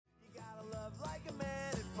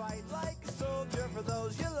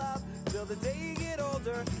girls you love till the day you get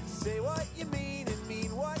older. Say what you mean and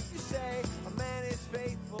mean what you say. A man is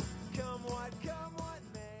faithful, come what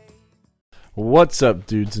may. What's up,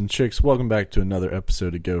 dudes and chicks? Welcome back to another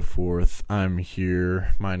episode of Go Forth. I'm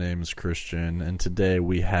here. My name is Christian, and today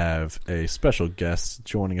we have a special guest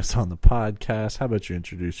joining us on the podcast. How about you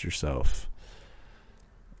introduce yourself?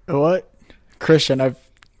 What? Christian, I've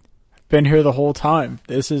been here the whole time.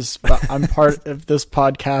 I'm part of this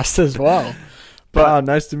podcast as well. But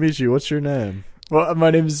nice to meet you. What's your name? Well,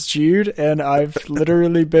 my name is Jude, and I've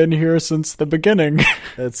literally been here since the beginning.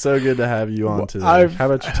 It's so good to have you on today. How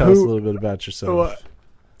about you tell us a little bit about yourself?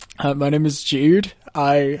 My name is Jude.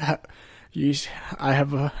 I've been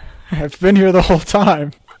here the whole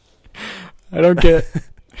time. I don't get.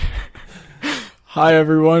 Hi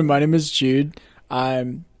everyone, my name is Jude.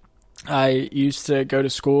 I used to go to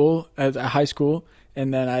school at high school,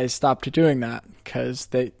 and then I stopped doing that because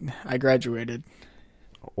I graduated.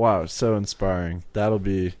 Wow, so inspiring. That'll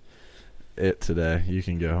be it today. You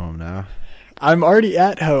can go home now. I'm already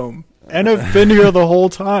at home, and I've been here the whole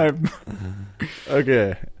time.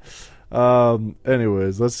 Okay.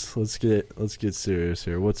 Anyways, let's get serious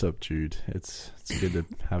here. What's up, Jude? It's good to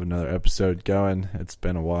have another episode going. It's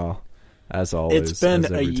been a while, as always. It's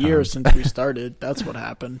been a year since we started. That's what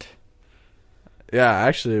happened. Yeah,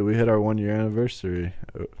 actually, we hit our 1 year anniversary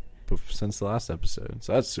since the last episode,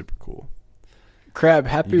 so that's super cool. Crab,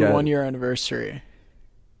 happy 1 year anniversary.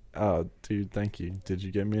 Oh, dude, thank you. Did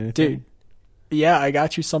you get me anything? Dude, yeah, I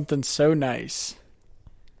got you something so nice.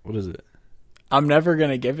 What is it? I'm never going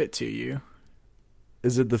to give it to you.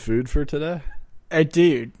 Is it the food for today? Hey,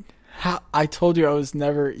 dude, I told you I was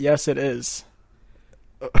never... Yes, it is.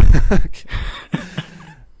 Okay.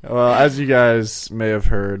 Well, as you guys may have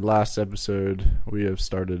heard, last episode, we have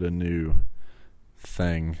started a new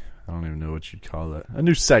thing. I don't even know what you'd call it. A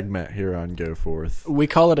new segment here on Go Forth. We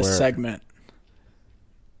call it a segment.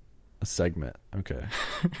 A segment. Okay.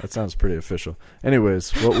 That sounds pretty official.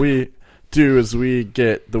 Anyways, what we do is we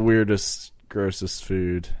get the weirdest, grossest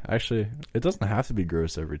food. Actually, it doesn't have to be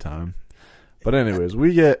gross every time. But anyways,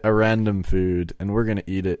 we get a random food, and we're going to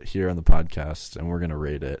eat it here on the podcast, and we're going to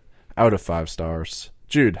rate it out of 5 stars.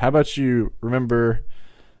 Jude, how about you remember?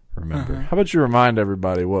 How about you remind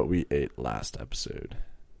everybody what we ate last episode?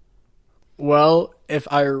 Well, if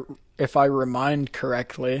I remind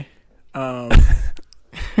correctly,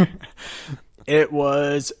 it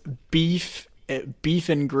was beef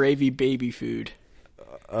and gravy baby food.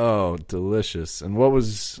 Oh, delicious! And what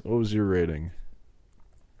was your rating?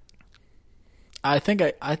 I think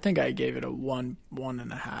I gave it a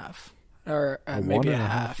 1.5, or maybe a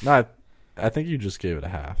half. No, I think you just gave it a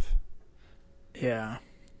half. Yeah.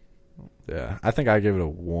 Yeah, I think I gave it a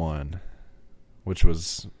 1, which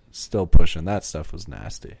was still pushing. That stuff was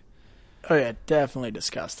nasty. Oh yeah, definitely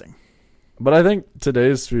disgusting. But I think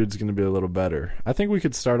today's food's going to be a little better. I think we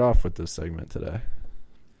could start off with this segment today.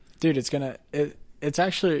 Dude, it's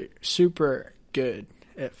actually super good.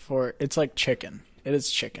 It's like chicken. It is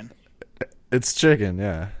chicken. It's chicken,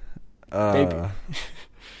 yeah.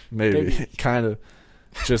 Maybe. Baby. Kind of.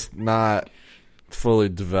 Just not fully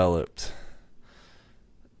developed.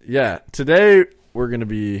 Yeah, today we're going to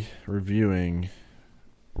be reviewing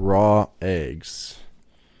raw eggs.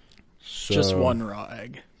 Just one raw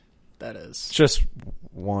egg, that is. Just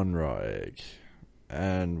one raw egg.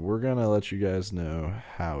 And we're going to let you guys know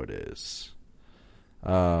how it is.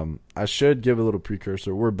 I should give a little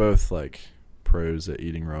precursor. We're both like pros at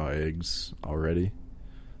eating raw eggs already.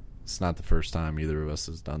 It's not the first time either of us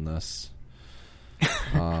has done this.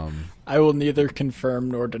 I will neither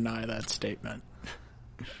confirm nor deny that statement.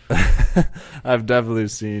 I've definitely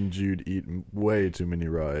seen Jude eat way too many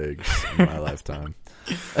raw eggs in my lifetime.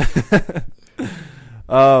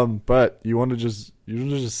 But you want to just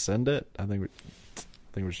send it? I think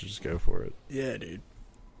we should just go for it. Yeah, dude.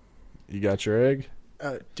 You got your egg?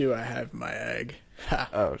 Do I have my egg?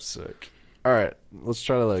 Oh, sick. All right, let's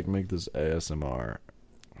try to make this ASMR.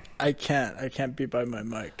 I can't be by my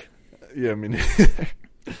mic. Yeah, I mean,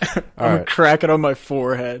 I'm gonna crack it on my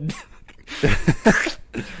forehead.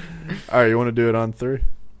 All right, you want to do it on 3?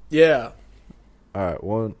 Yeah. All right,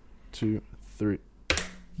 1, 2, 3.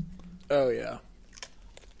 Oh yeah.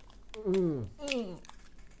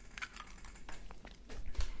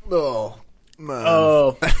 Oh man.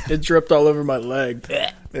 Oh, it dripped all over my leg.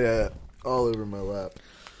 Yeah, all over my lap.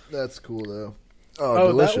 That's cool though. Oh,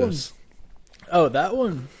 delicious. That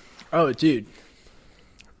one. Oh, dude.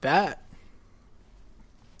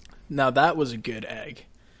 Now that was a good egg.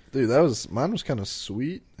 Dude, mine was kind of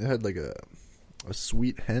sweet. It had like a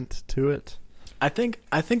sweet hint to it. I think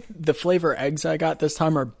the flavor eggs I got this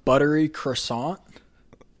time are buttery croissant.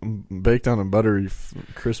 baked on a buttery,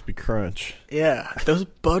 crispy crunch. Yeah, those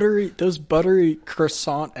buttery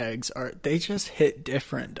croissant eggs they just hit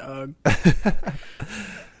different, dog.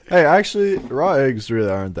 Hey, actually, raw eggs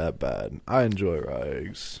really aren't that bad. I enjoy raw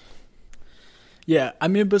eggs. Yeah, I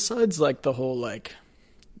mean, besides like the whole like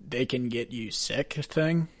they can get you sick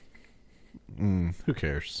thing. Who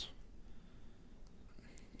cares?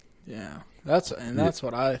 Yeah, that's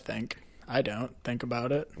what I think. I don't think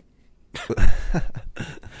about it.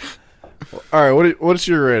 All right, what's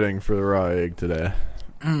your rating for the raw egg today?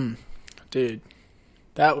 Dude,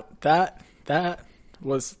 that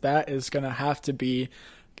is gonna have to be.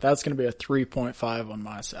 That's gonna be a 3.5 on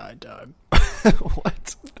my side, dog.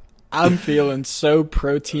 What? I'm feeling so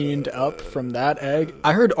proteined up from that egg.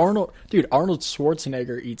 I heard Arnold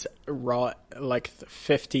Schwarzenegger eats raw, like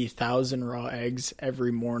 50,000 raw eggs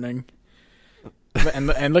every morning.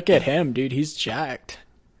 And look at him, dude. He's jacked.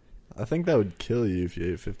 I think that would kill you if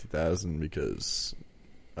you ate 50,000 because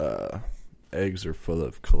eggs are full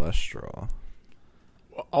of cholesterol.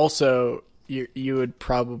 Also, you would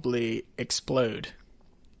probably explode.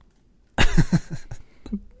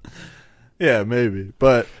 Yeah, maybe.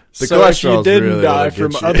 But the so if you didn't really die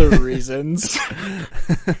from other reasons.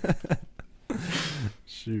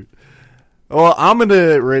 Shoot. Well, I'm going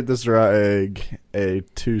to rate this raw egg a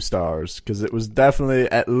 2 stars because it was definitely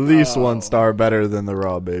at least 1 star better than the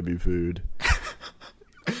raw baby food.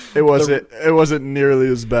 It wasn't nearly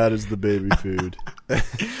as bad as the baby food.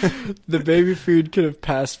 The baby food could have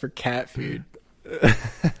passed for cat food.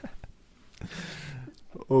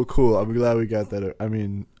 Oh, cool. I'm glad we got that. I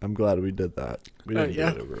mean, I'm glad we did that. We didn't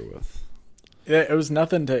yeah. get it over with. Yeah, it was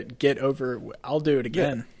nothing to get over. I'll do it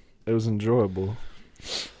again. Yeah, it was enjoyable.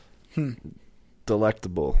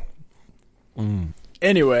 Delectable.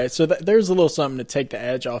 Anyway, so there's a little something to take the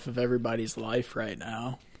edge off of everybody's life right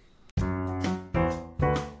now.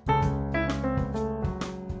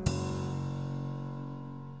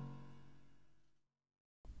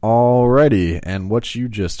 Alrighty, and what you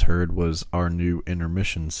just heard was our new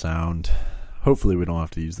intermission sound. Hopefully we don't have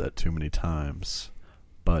to use that too many times.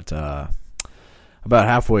 But about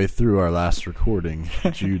halfway through our last recording,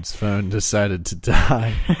 Jude's phone decided to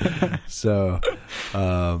die. So,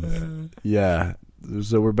 yeah,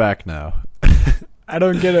 so we're back now. I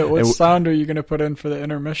don't get it. What sound are you going to put in for the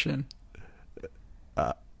intermission?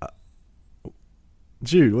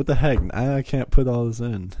 Jude, what the heck? I can't put all this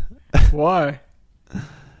in. Why?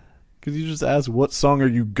 Because you just asked what song are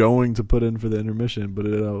you going to put in for the intermission, but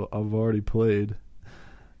I've already played.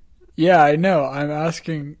 Yeah, I know. I'm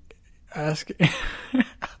asking. I'm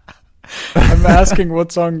asking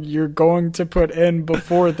what song you're going to put in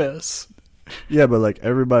before this. Yeah, but like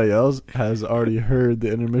everybody else has already heard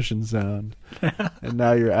the intermission sound, and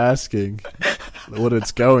now you're asking what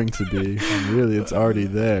it's going to be, and really it's already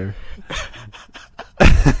there.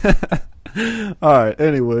 Alright,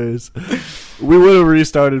 anyways, we would have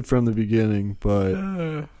restarted from the beginning, but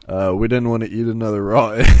we didn't want to eat another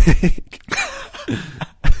raw egg.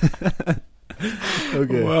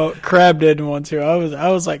 Okay. Well, Crab didn't want to. I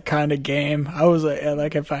was like kind of game. I was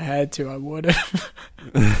like if I had to, I would have.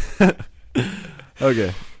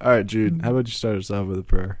 Okay. Alright, Jude, how about you start us off with a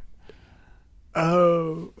prayer?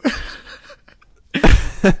 Oh.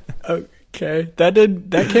 Okay.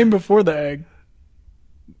 That came before the egg.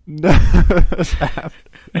 No. I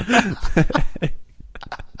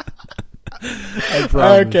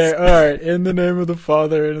promise. Okay, alright. In the name of the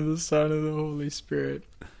Father, and of the Son, and of the Holy Spirit.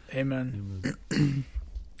 Amen.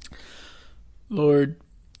 Lord,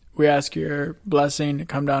 we ask your blessing to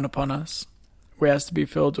come down upon us. We ask to be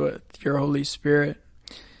filled with your Holy Spirit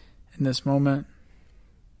in this moment.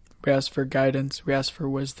 We ask for guidance. We ask for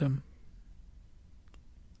wisdom.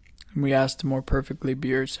 And we ask to more perfectly be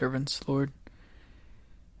your servants, Lord.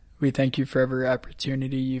 We thank you for every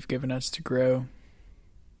opportunity you've given us to grow.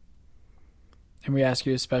 And we ask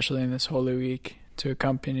you, especially in this Holy Week, to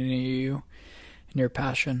accompany you in your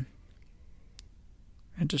passion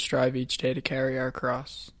and to strive each day to carry our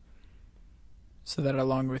cross so that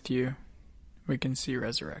along with you, we can see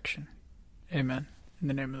resurrection. Amen. In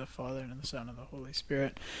the name of the Father, and of the Son, and of the Holy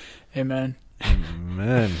Spirit. Amen.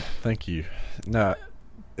 Amen. Thank you. No,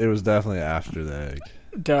 it was definitely after the egg.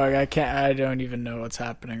 Doug, I don't even know what's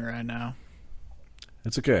happening right now.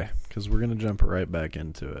 It's okay, because we're going to jump right back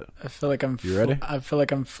into it. I feel like You ready? I feel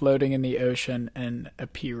like I'm floating in the ocean in a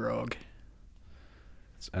pirogue.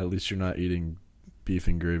 At least you're not eating beef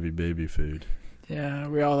and gravy baby food. Yeah,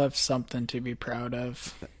 we all have something to be proud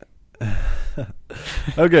of.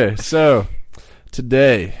 Okay, so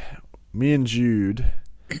today, me and Jude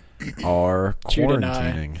are Jude and I.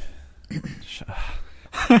 quarantining.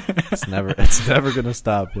 It's never gonna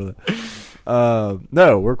stop with it.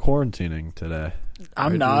 No, we're quarantining today.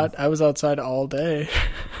 I'm Right, not. I was outside all day.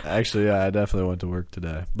 Actually, yeah, I definitely went to work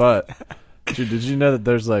today. But dude, did you know that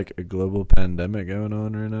there's like a global pandemic going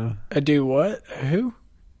on right now? I do what? Who?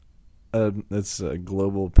 It's a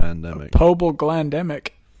global pandemic. Pobal glandemic.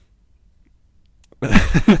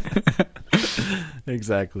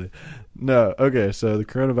 Exactly. No. Okay. So the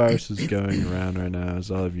coronavirus is going around right now,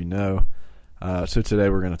 as all of you know. So today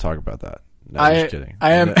we're going to talk about that. No, just kidding.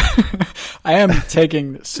 I am. I am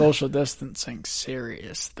taking social distancing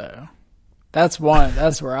serious, though. That's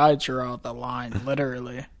where I draw the line,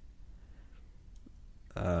 literally.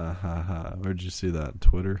 Where'd you see that?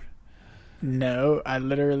 Twitter? No, I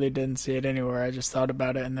literally didn't see it anywhere. I just thought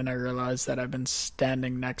about it, and then I realized that I've been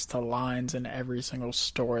standing next to lines in every single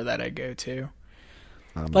store that I go to.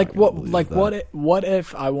 Like what? Like that. What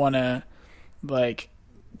if I want to, like,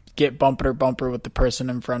 get bumper to bumper with the person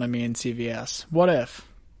in front of me in CVS? What if?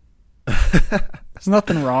 There's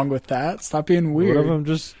nothing wrong with that. Stop being weird. What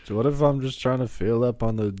if I'm just trying to feel up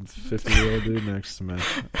on the 50-year-old dude next to me?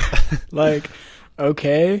 Like,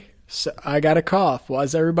 okay, so I got a cough. Why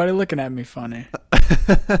is everybody looking at me funny?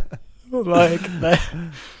 Like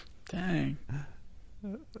that. Dang.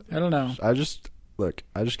 I don't know. I just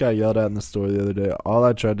got yelled at in the store the other day. All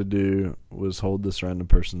I tried to do was hold this random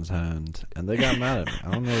person's hand, and they got mad at me.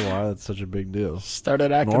 I don't know why that's such a big deal.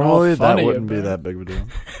 Started acting Normally, all funny. That wouldn't be that big of a deal.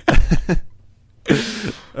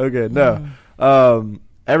 Okay, no.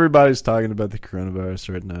 Everybody's talking about the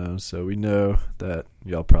coronavirus right now, so we know that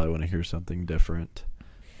y'all probably want to hear something different.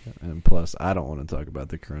 And plus, I don't want to talk about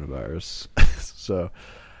the coronavirus. So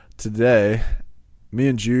today, me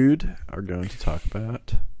and Jude are going to talk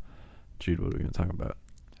about... Jude, what are we going to talk about?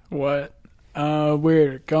 What?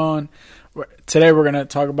 Today we're going to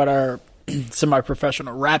talk about our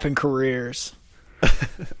semi-professional rapping careers.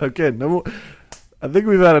 Okay, no, I think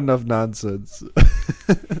we've had enough nonsense.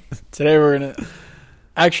 Today we're going to...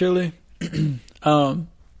 Actually,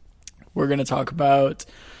 we're going to talk about,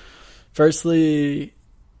 firstly,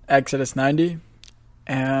 Exodus 90.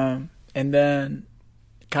 And then,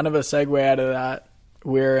 kind of a segue out of that,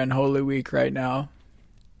 we're in Holy Week right now.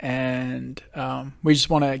 And we just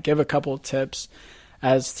want to give a couple tips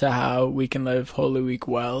as to how we can live Holy Week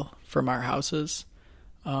well from our houses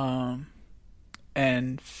and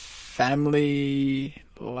family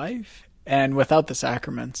life and without the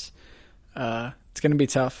sacraments. It's going to be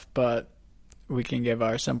tough, but we can give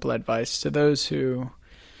our simple advice to those who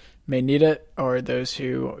may need it or those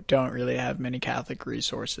who don't really have many Catholic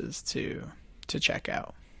resources to check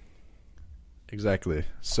out. Exactly.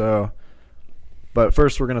 So... But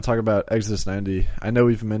first, we're going to talk about Exodus 90. I know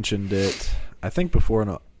we've mentioned it, I think, before in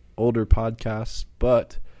an older podcast,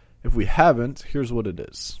 but if we haven't, here's what it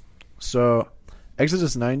is. So,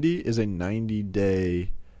 Exodus 90 is a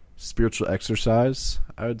 90-day spiritual exercise,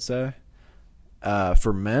 I would say,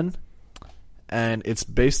 for men, and it's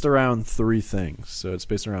based around three things. So, it's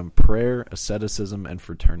based around prayer, asceticism, and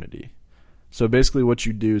fraternity. So, basically, what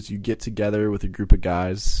you do is you get together with a group of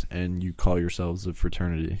guys, and you call yourselves a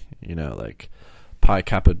fraternity, you know, like... Pi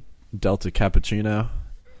Kappa Delta Cappuccino.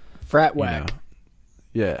 Frat whack.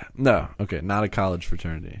 You know. Yeah. No. Okay. Not a college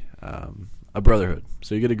fraternity. A brotherhood.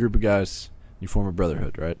 So you get a group of guys, you form a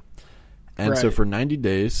brotherhood, right? And so for 90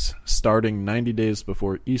 days, starting 90 days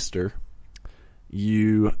before Easter,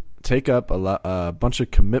 you take up a bunch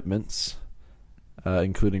of commitments,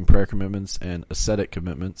 including prayer commitments and ascetic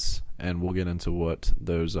commitments, and we'll get into what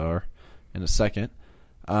those are in a second.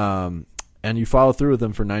 And you follow through with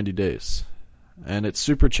them for 90 days. And it's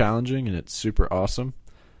super challenging and it's super awesome.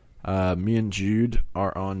 Me and Jude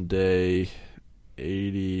are on day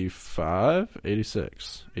 85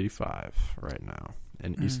 right now.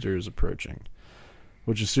 And Easter is approaching,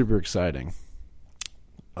 which is super exciting.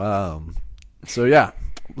 So yeah,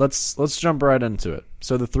 let's jump right into it.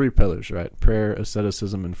 So the three pillars, right? Prayer,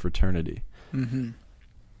 asceticism, and fraternity. Mm-hmm.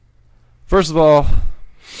 First of all,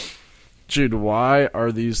 Jude, why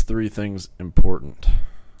are these three things important?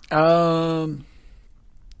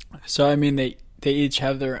 So I mean they each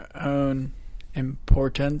have their own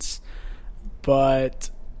importance, but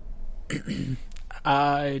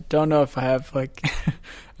I don't know if I have like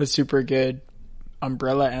a super good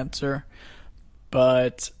umbrella answer,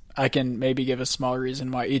 but I can maybe give a small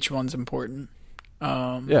reason why each one's important.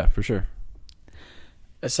 Yeah, for sure.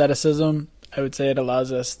 Asceticism, I would say it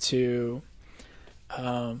allows us to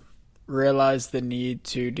realize the need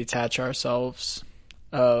to detach ourselves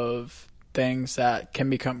of things that can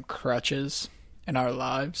become crutches in our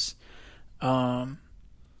lives.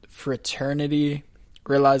 Fraternity,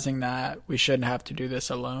 realizing that we shouldn't have to do this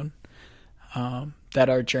alone. that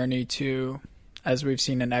our journey to, as we've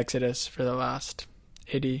seen in Exodus for the last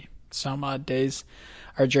 80 some odd days,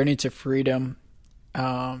 our journey to freedom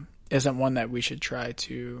isn't one that we should try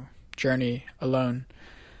to journey alone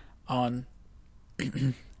on.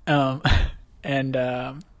 And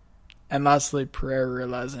lastly, prayer,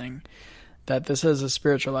 realizing that this is a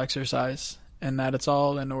spiritual exercise and that it's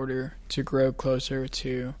all in order to grow closer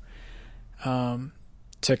to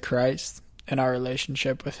Christ and our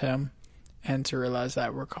relationship with him, and to realize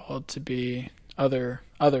that we're called to be other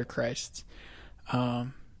Christs.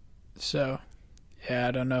 So yeah,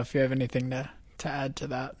 I don't know if you have anything to add to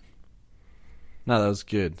that. No, that was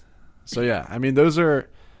good. So yeah, I mean, those are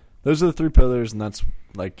the three pillars, and that's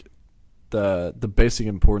like the basic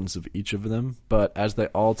importance of each of them. But as they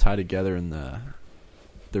all tie together in the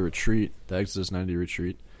retreat, the Exodus 90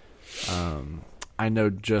 retreat, I know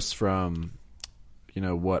just from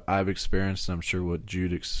what I've experienced, and I'm sure what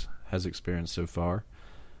Jude has experienced so far.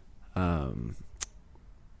 I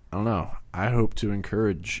don't know. I hope to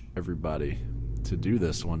encourage everybody to do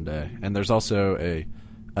this one day. And there's also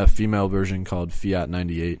a female version called Fiat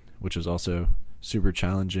 98, which is also super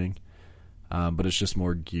challenging, but it's just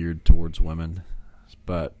more geared towards women.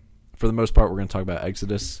 But for the most part, we're going to talk about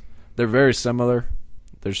Exodus. They're very similar.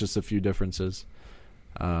 There's just a few differences.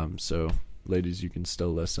 So, ladies, you can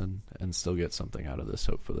still listen and still get something out of this,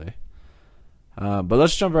 hopefully. But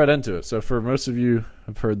let's jump right into it. So for most of you,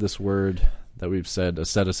 I've heard this word that we've said,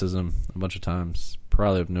 asceticism, a bunch of times.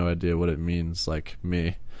 Probably have no idea what it means, like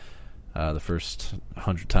me. The first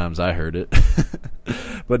 100 times I heard it.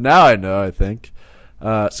 But now I know, I think.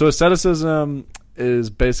 So asceticism is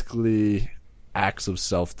basically acts of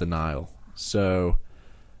self-denial. So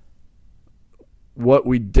what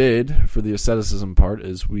we did for the asceticism part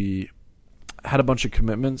is we had a bunch of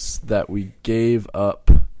commitments that we gave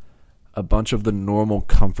up a bunch of the normal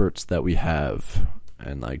comforts that we have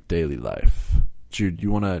in like daily life. Jude,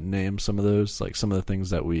 you want to name some of those, like some of the things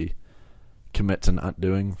that we commit to not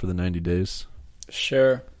doing for the 90 days?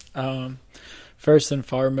 Sure. First and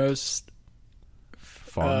foremost.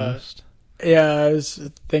 Yeah, I was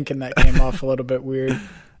thinking that came off a little bit weird.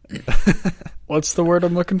 What's the word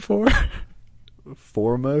I'm looking for?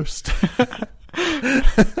 Foremost.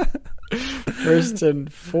 First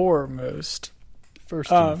and foremost.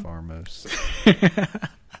 First and foremost.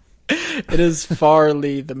 It is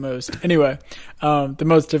farly the most. Anyway, the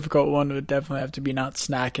most difficult one would definitely have to be not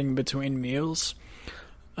snacking between meals.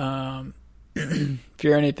 If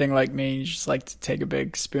you're anything like me, you just like to take a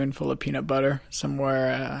big spoonful of peanut butter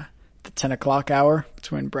somewhere the 10 o'clock hour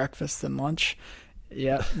between breakfast and lunch.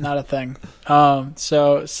 Yeah, not a thing.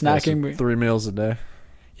 So snacking. Yeah, so 3 meals a day.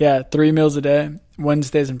 Yeah, 3 meals a day.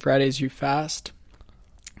 Wednesdays and Fridays you fast.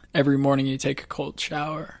 Every morning you take a cold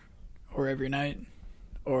shower, or every night,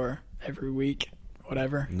 or every week,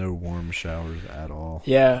 whatever. No warm showers at all.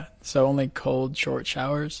 Yeah, so only cold, short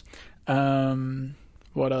showers.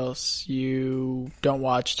 What else? You don't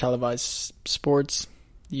watch televised sports.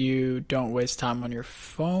 You don't waste time on your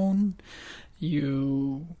phone.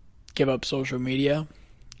 You give up social media.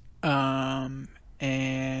 And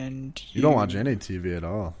you don't watch any TV at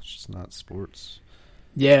all. It's just not sports.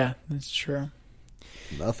 Yeah, that's true.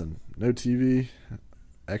 Nothing. No TV.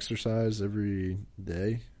 Exercise every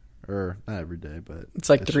day. Or not every day, but it's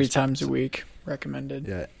like 3 times a week recommended.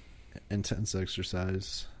 Yeah, intense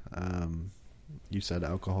exercise. You said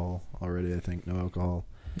alcohol already, I think. No alcohol.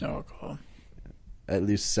 No alcohol. At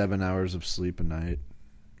least 7 hours of sleep a night,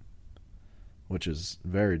 which is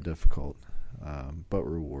very difficult, but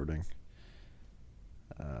rewarding.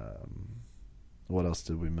 What else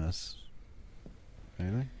did we miss?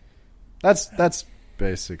 Anything? That's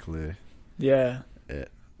basically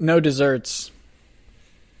it. No desserts.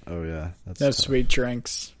 Oh yeah, that's no tough. Sweet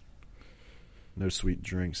drinks. No sweet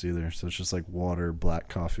drinks either. So it's just like water, black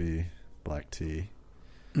coffee, black tea.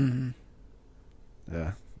 Mm-hmm.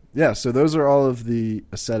 Yeah. So those are all of the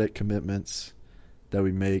ascetic commitments that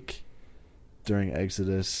we make during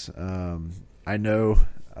Exodus. I know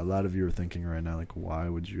a lot of you are thinking right now, like, why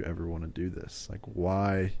would you ever want to do this? Like,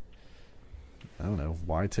 why? I don't know.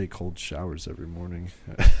 Why take cold showers every morning?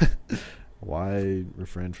 Why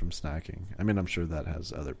refrain from snacking? I mean, I'm sure that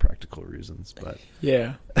has other practical reasons, but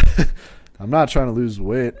yeah, I'm not trying to lose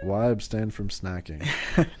weight. Why abstain from snacking?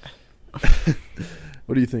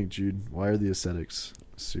 What do you think, Jude? Why are the ascetics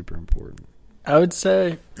super important? I would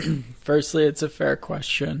say, firstly, it's a fair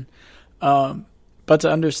question, but to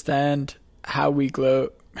understand how we glow.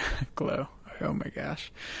 Oh my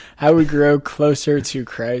gosh, how we grow closer to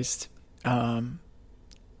Christ.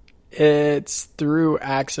 It's through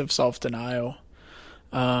acts of self-denial,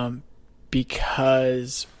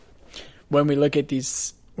 because when we look at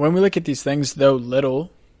these things, though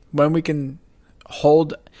little, when we can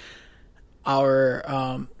hold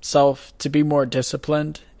our self to be more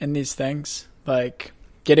disciplined in these things, like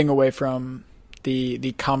getting away from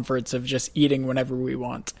the comforts of just eating whenever we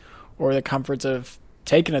want, or the comforts of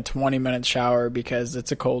taking a 20-minute shower because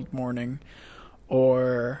it's a cold morning,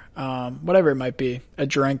 or whatever it might be, a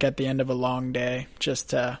drink at the end of a long day just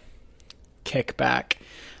to kick back.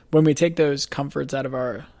 When we take those comforts out of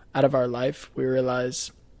our life, we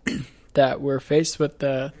realize that we're faced with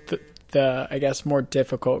the I guess more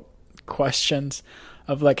difficult questions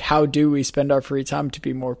of like, how do we spend our free time to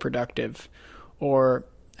be more productive, or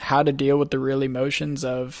how to deal with the real emotions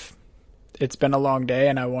of it's been a long day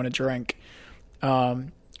and I want to drink.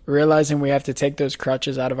 Realizing we have to take those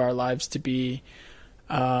crutches out of our lives to be,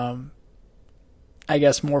 I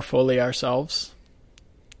guess, more fully ourselves.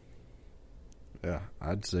 Yeah,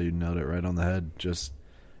 I'd say you nailed it right on the head. Just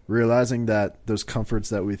realizing that those comforts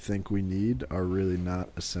that we think we need are really not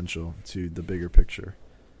essential to the bigger picture.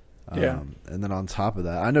 Yeah. And then on top of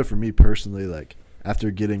that, I know for me personally, like after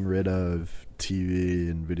getting rid of TV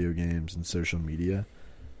and video games and social media,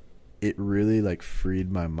 it really like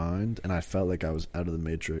freed my mind, and I felt like I was out of the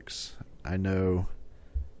matrix. I know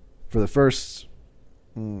for the first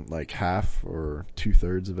like half or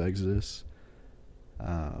 2/3 of Exodus,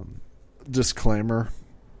 disclaimer,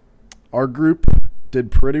 our group did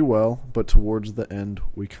pretty well, but towards the end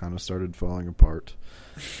we kind of started falling apart.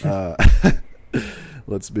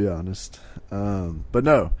 Let's be honest. But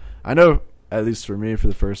no, I know at least for me, for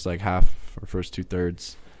the first like half or first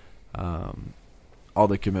 2/3, all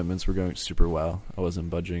the commitments were going super well. I wasn't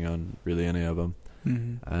budging on really any of them.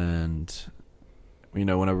 Mm-hmm. And, you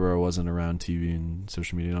know, whenever I wasn't around TV and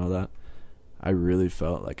social media and all that, I really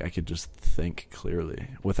felt like I could just think clearly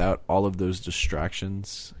without all of those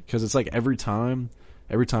distractions. Because it's like every time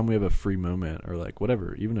we have a free moment, or like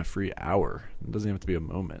whatever, even a free hour, it doesn't have to be a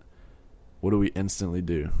moment. What do we instantly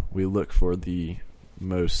do? We look for the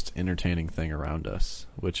most entertaining thing around us,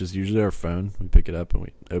 which is usually our phone. We pick it up and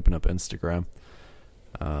we open up Instagram,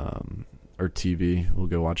 or TV. We'll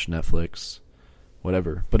go watch Netflix,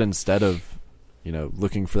 whatever. But instead of, you know,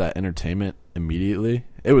 looking for that entertainment immediately,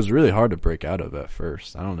 it was really hard to break out of at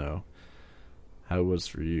first. I don't know how it was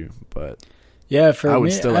for you, but yeah, for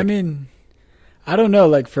me, I mean, I don't know.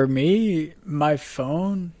 Like for me, my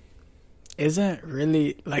phone isn't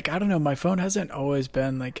really like, I don't know. My phone hasn't always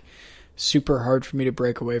been like super hard for me to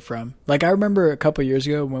break away from. Like I remember a couple years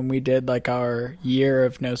ago when we did like our year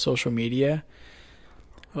of no social media,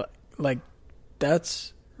 like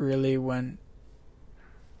that's really when,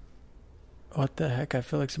 what the heck? I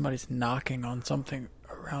feel like somebody's knocking on something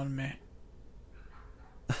around me.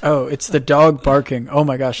 Oh, it's the dog barking. Oh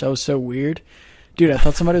my gosh, that was so weird. Dude, I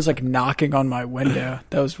thought somebody was like knocking on my window.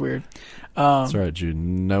 That was weird. That's right, Jude.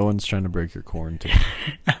 No one's trying to break your quarantine.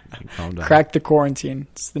 Calm down. Crack the quarantine.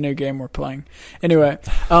 It's the new game we're playing. Anyway,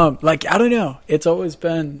 like I don't know. It's always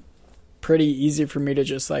been pretty easy for me to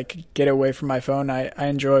just like get away from my phone. I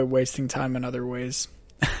enjoy wasting time in other ways.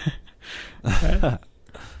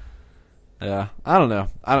 Yeah, I don't know.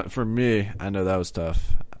 For me, I know that was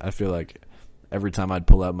tough. I feel like every time I'd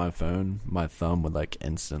pull out my phone, my thumb would like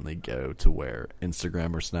instantly go to where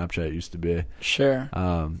Instagram or Snapchat used to be. Sure.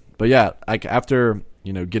 But yeah, like after,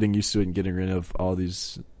 you know, getting used to it and getting rid of all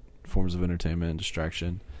these forms of entertainment and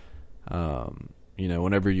distraction, you know,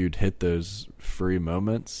 whenever you'd hit those free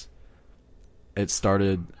moments, I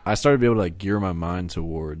started to be able to like gear my mind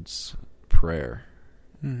towards prayer.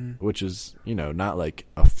 Mm-hmm. Which is, you know, not like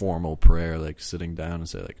a formal prayer, like sitting down and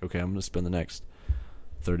say like, okay, I'm going to spend the next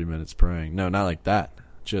 30 minutes praying. No, not like that.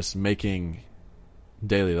 Just making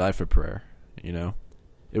daily life a prayer, you know?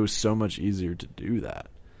 It was so much easier to do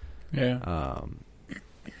that. Yeah.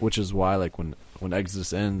 Which is why, like, when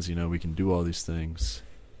Exodus ends, you know, we can do all these things.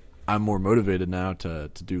 I'm more motivated now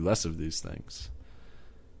to do less of these things,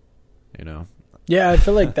 you know? Yeah, I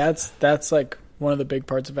feel like that's like one of the big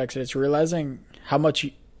parts of Exodus, realizing how much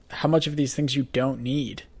of these things you don't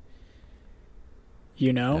need.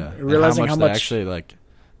 You know, yeah. Realizing how much they actually like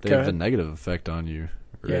they have a negative effect on you.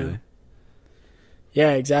 Really.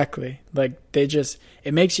 Yeah, exactly. Like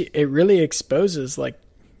it really exposes like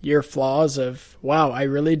your flaws of, wow, I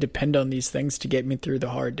really depend on these things to get me through the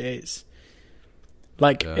hard days.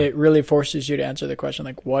 Like it really forces you to answer the question,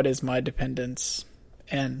 like, what is my dependence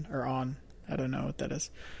in or on? I don't know what that is.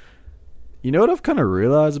 You know what I've kind of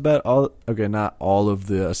realized about not all of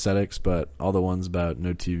the ascetics, but all the ones about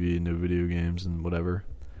no TV, no video games, and whatever.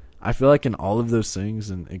 I feel like in all of those things,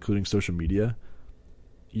 and including social media,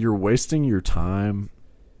 you're wasting your time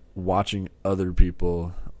watching other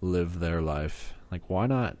people live their life. Like, why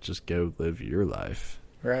not just go live your life?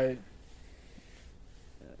 Right.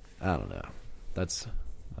 I don't know. That's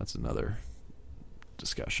another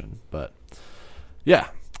discussion. But yeah,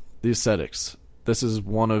 the ascetics. This is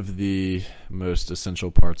one of the most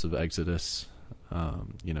essential parts of Exodus.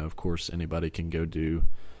 Of course, anybody can go do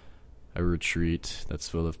a retreat that's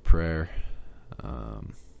full of prayer.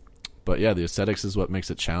 But yeah, the ascetics is what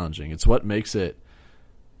makes it challenging. It's what makes it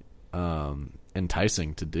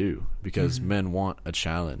enticing to do, because men want a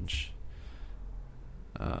challenge.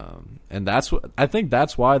 And I think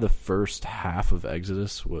that's why the first half of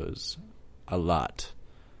Exodus was a lot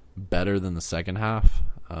better than the second half.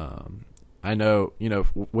 I know,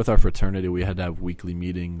 with our fraternity, we had to have weekly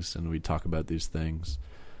meetings and we'd talk about these things.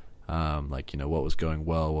 What was going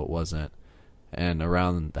well, what wasn't. And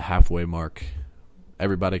around the halfway mark,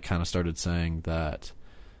 everybody kind of started saying that,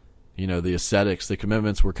 the ascetics, the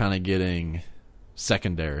commitments were kind of getting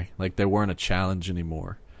secondary. Like, they weren't a challenge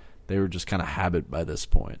anymore. They were just kind of habit by this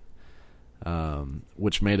point,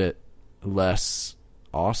 which made it less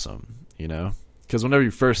awesome, Because whenever you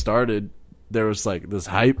first started, there was, like, this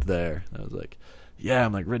hype there. I was like, yeah,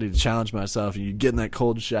 I'm, like, ready to challenge myself. And you get in that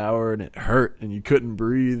cold shower, and it hurt, and you couldn't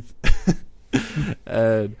breathe.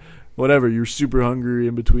 And whatever, you're super hungry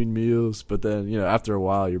in between meals. But then, after a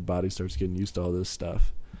while, your body starts getting used to all this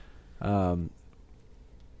stuff.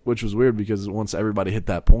 Which was weird, because once everybody hit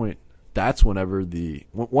that point, that's whenever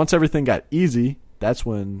once everything got easy, that's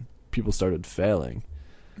when people started failing.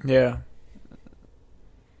 Yeah.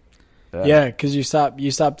 Yeah, because you stop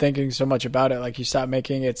thinking so much about it. Like, you stop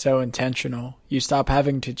making it so intentional. You stop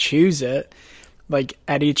having to choose it, like,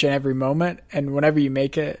 at each and every moment. And whenever you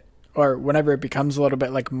make it, or whenever it becomes a little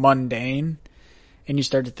bit, like, mundane, and you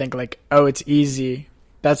start to think, like, oh, it's easy,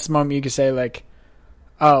 that's the moment you can say, like,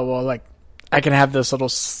 oh, well, like, I can have this little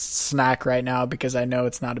snack right now because I know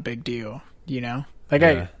it's not a big deal, Like,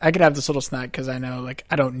 yeah. I could have this little snack because I know, like,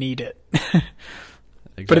 I don't need it.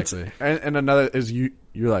 Exactly. And another is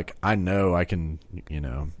you're like, I know I can,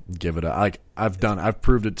 give it up. Like, I've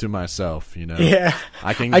proved it to myself, Yeah.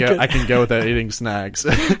 I can go without eating snacks.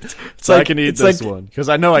 So like, I can eat this one because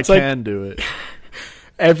I know I can do it.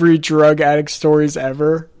 Every drug addict stories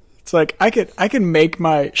ever. It's like, I can make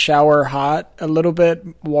my shower hot, a little bit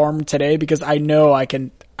warm today because I know I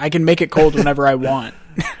can make it cold whenever I want.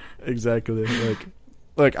 Exactly.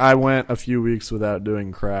 Like I went a few weeks without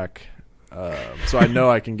doing crack. So I know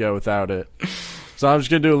I can go without it. So I'm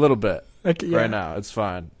just going to do a little bit right now. It's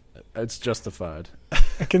fine. It's justified.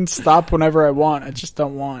 I can stop whenever I want. I just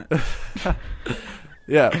don't want.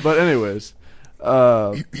 Yeah, but anyways,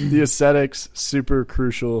 the ascetics, super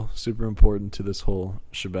crucial, super important to this whole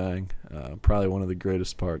shebang. Probably one of the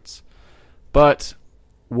greatest parts. But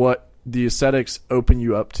what the ascetics open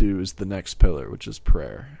you up to is the next pillar, which is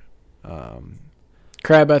prayer.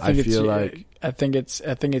 Crab, I think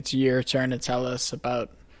it's your turn to tell us about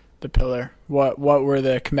the pillar. What were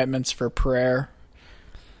the commitments for prayer?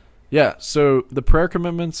 Yeah, so the prayer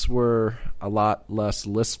commitments were a lot less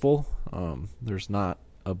listful. There's not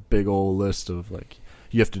a big old list of, like,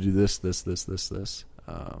 you have to do this.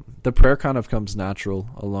 The prayer kind of comes natural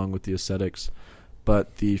along with the ascetics,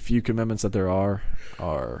 but the few commitments that there are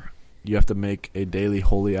you have to make a daily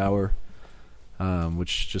holy hour,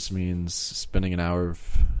 which just means spending an hour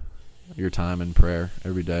of your time in prayer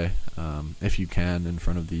every day, if you can, in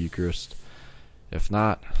front of the Eucharist. If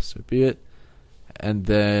not, so be it. And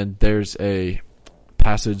then there's a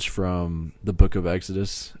passage from the book of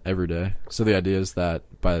Exodus every day. So the idea is that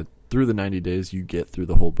through the 90 days, you get through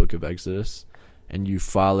the whole book of Exodus, and you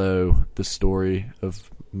follow the story of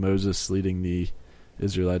Moses leading the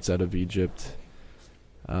Israelites out of Egypt.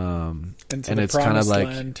 And it's kind of like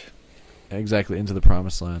land. Exactly, into the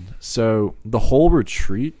promised land. So the whole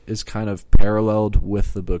retreat is kind of paralleled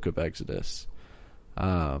with the book of Exodus.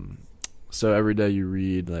 So every day you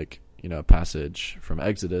read, like, a passage from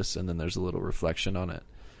Exodus, and then there's a little reflection on it.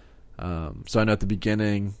 So I know at the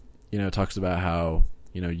beginning, it talks about how,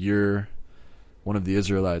 you're one of the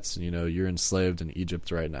Israelites, and, you're enslaved in Egypt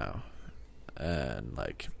right now. And,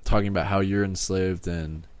 like, talking about how you're enslaved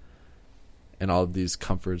in all of these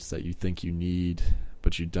comforts that you think you need,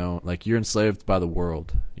 but you don't. Like, you're enslaved by the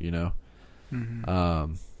world, Mm-hmm.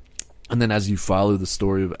 And then as you follow the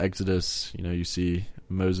story of Exodus, you see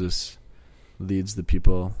Moses leads the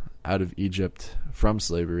people out of Egypt from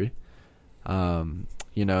slavery. And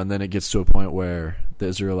then it gets to a point where the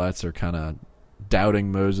Israelites are kind of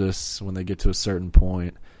doubting Moses when they get to a certain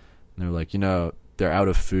point. And they're like, they're out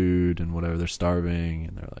of food and whatever, they're starving.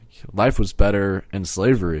 And they're like, life was better in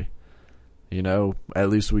slavery. At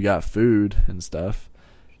least we got food and stuff.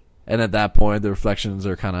 And at that point, the reflections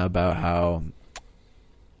are kind of about how,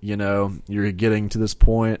 you know, you're getting to this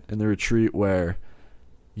point in the retreat where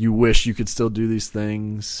you wish you could still do these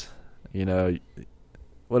things, you know,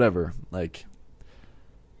 whatever. Like,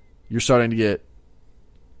 you're starting to get...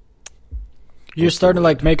 You're starting to,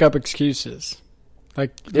 like, make up excuses.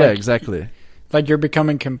 Yeah, exactly. Like, you're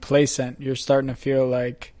becoming complacent. You're starting to feel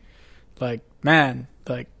like, man,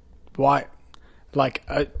 like, why... Like,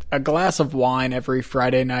 a glass of wine every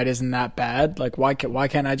Friday night isn't that bad. Like, why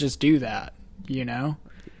can't I just do that, you know?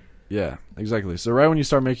 Yeah, exactly. So right when you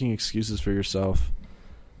start making excuses for yourself,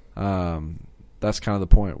 that's kind of the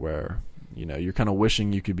point where, you know, you're kind of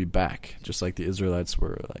wishing you could be back, just like the Israelites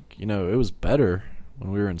were. Like, you know, it was better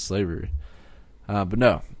when we were in slavery. But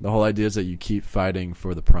no, the whole idea is that you keep fighting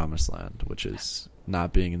for the promised land, which is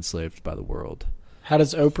not being enslaved by the world. How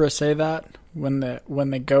does Oprah say that? When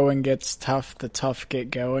the going gets tough, the tough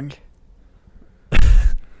get going?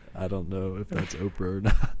 I don't know if that's Oprah or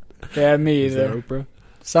not. Yeah, me either. Is that Oprah?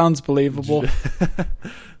 Sounds believable.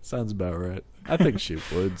 Sounds about right. I think she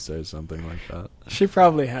would say something like that. She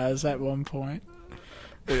probably has at one point.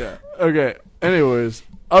 Yeah. Okay. Anyways,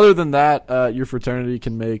 other than that, your fraternity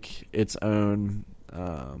can make its own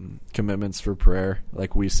commitments for prayer.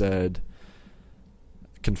 Like we said,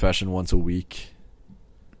 confession once a week.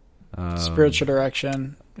 Spiritual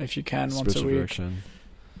direction, if you can, once a week. Direction.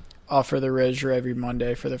 Offer the Rizr every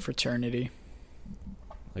Monday for the fraternity.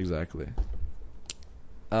 Exactly.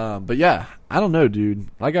 But yeah, I don't know, dude.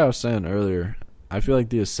 Like I was saying earlier, I feel like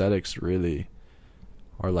the ascetics really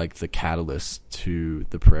are like the catalyst to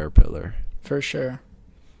the prayer pillar. For sure.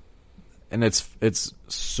 And it's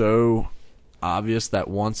so obvious that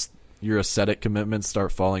once your ascetic commitments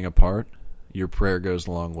start falling apart, your prayer goes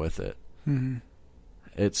along with it. Mm-hmm.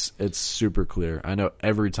 It's super clear. I know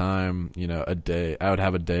every time, you know, I would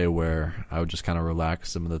have a day where I would just kind of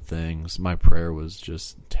relax some of the things. My prayer was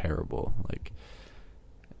just terrible. Like,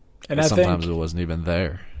 and sometimes it wasn't even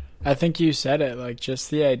there. I think you said it, like,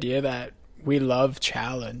 just the idea that we love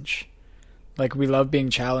challenge. Like, we love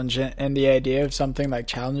being challenged, and the idea of something like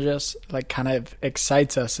challenges us, like, kind of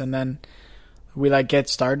excites us, and then we, like, get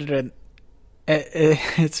started, and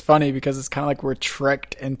it's funny because it's kind of like we're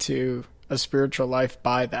tricked into a spiritual life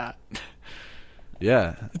by that.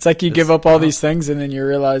 Yeah. It's like you give up all these things, and then you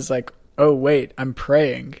realize, like, oh, wait, I'm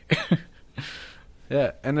praying.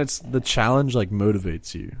 Yeah, and it's the challenge, like,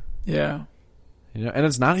 motivates you. Yeah. You know, and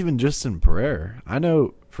it's not even just in prayer. I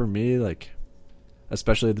know for me, like,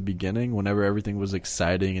 especially at the beginning, whenever everything was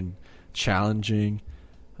exciting and challenging,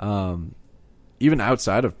 even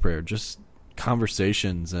outside of prayer, just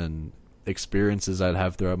conversations and experiences I'd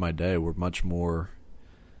have throughout my day were much more,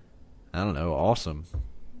 I don't know, awesome.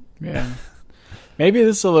 Yeah. Maybe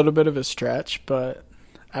this is a little bit of a stretch, but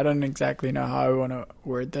I don't exactly know how I want to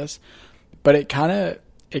word this. But it kind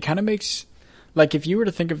of makes, like, if you were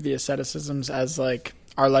to think of the asceticisms as, like,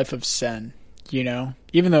 our life of sin, you know,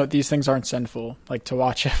 even though these things aren't sinful, like to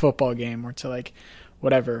watch a football game or to, like,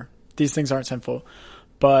 whatever, these things aren't sinful,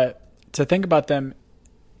 but to think about them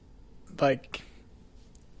like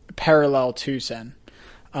parallel to sin,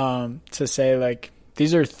 to say, like,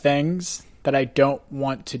 these are things that I don't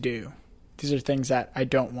want to do. These are things that I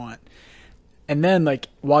don't want. And then, like,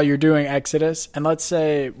 while you're doing Exodus, and let's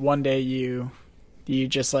say one day you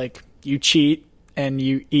just, like, you cheat and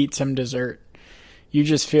you eat some dessert, you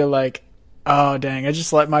just feel like, oh, dang, I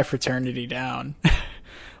just let my fraternity down.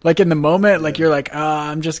 Like, in the moment, like, you're like,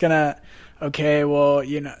 I'm just gonna, okay, well,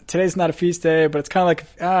 you know, today's not a feast day, but it's kind of like,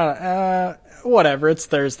 whatever, it's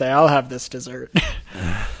Thursday, I'll have this dessert.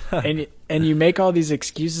 and you make all these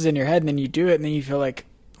excuses in your head, and then you do it, and then you feel like,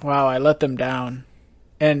 wow, I let them down.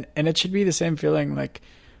 And it should be the same feeling, like,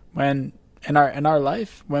 when in our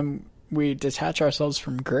life, when we detach ourselves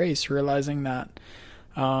from grace, realizing that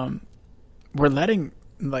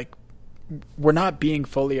we're not being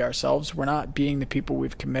fully ourselves. We're not being the people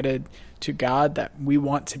we've committed to God that we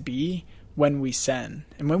want to be when we sin.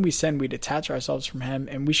 And when we sin, we detach ourselves from Him,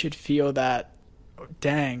 and we should feel that,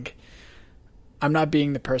 dang, I'm not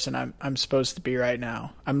being the person I'm supposed to be right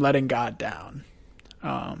now. I'm letting God down.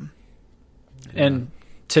 And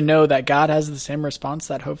to know that God has the same response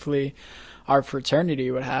that hopefully our fraternity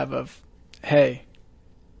would have of, hey,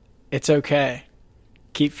 it's okay.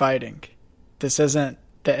 Keep fighting. This isn't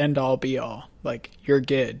the end all be all. Like, you're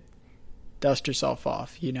good. Dust yourself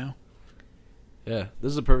off, you know? Yeah,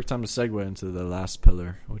 this is a perfect time to segue into the last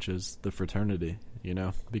pillar, which is the fraternity, you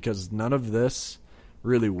know? Because none of this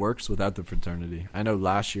really works without the fraternity. I know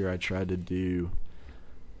last year I tried to do...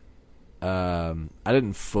 I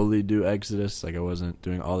didn't fully do Exodus, like I wasn't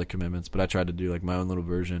doing all the commitments, but I tried to do like my own little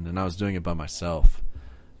version, and I was doing it by myself,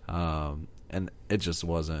 and it just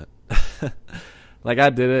wasn't like I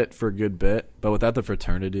did it for a good bit, but without the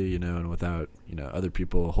fraternity, and without, other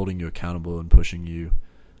people holding you accountable and pushing you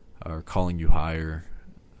or calling you higher,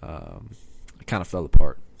 it kind of fell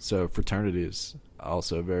apart. So fraternity is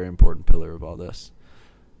also a very important pillar of all this.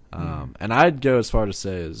 And I'd go as far to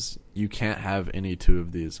say is you can't have any two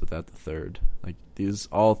of these without the third. Like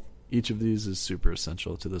each of these is super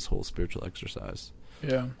essential to this whole spiritual exercise.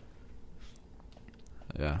 Yeah.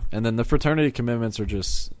 Yeah. And then the fraternity commitments are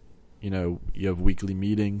just, you have weekly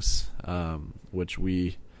meetings, which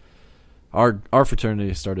our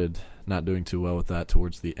fraternity started not doing too well with that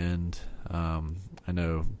towards the end. I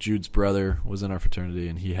know Jude's brother was in our fraternity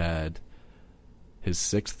and he had his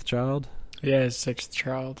sixth child. Yeah, his sixth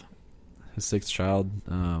child.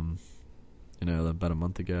 About a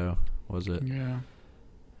month ago, was it? Yeah.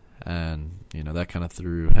 And, that kind of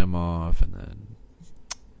threw him off and then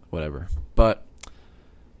whatever. But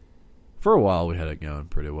for a while we had it going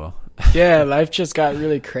pretty well. Yeah, life just got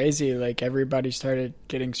really crazy. Like everybody started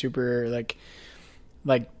getting super like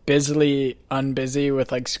busily unbusy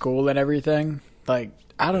with like school and everything. Like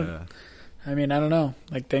I don't know.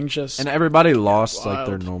 Like things just and everybody lost wild. like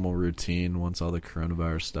their normal routine once all the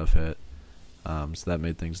coronavirus stuff hit. So that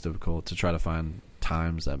made things difficult to try to find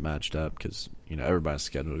times that matched up because everybody's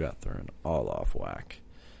schedule got thrown all off whack.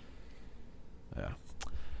 Yeah.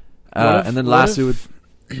 And then lastly with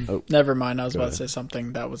never mind. I was about ahead. to say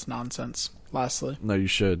something that was nonsense. Lastly, no, you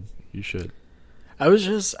should. I was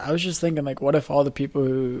just thinking like, what if all the people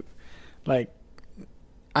who like,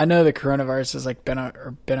 I know the coronavirus has like been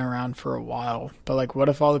around for a while, but like, what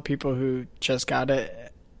if all the people who just got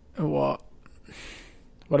it, what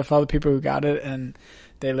if all the people who got it and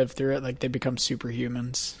they live through it, like they become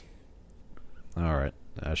superhumans? All right,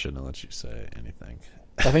 I shouldn't have let you say anything.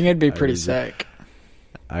 I think it'd be pretty sick.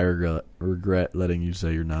 I regret letting you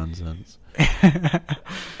say your nonsense.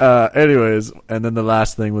 Anyways, and then the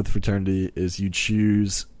last thing with fraternity is you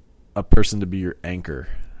choose a person to be your anchor.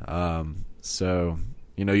 So,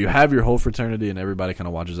 you have your whole fraternity and everybody kind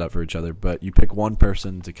of watches out for each other, but you pick one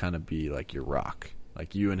person to kind of be like your rock.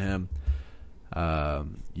 Like you and him,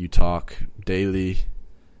 you talk daily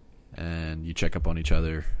and you check up on each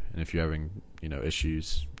other. And if you're having,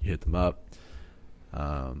 issues, you hit them up.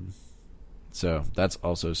 So that's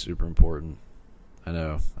also super important.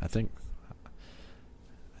 I'm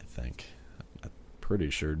pretty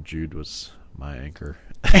sure Jude was my anchor.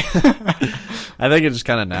 I think it just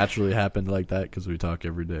kind of naturally happened like that because we talk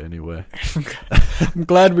every day anyway. I'm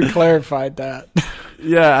glad we clarified that.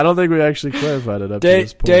 Yeah, I don't think we actually clarified it up to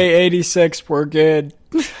this point. Day 86, we're good.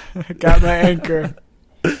 Got my anchor.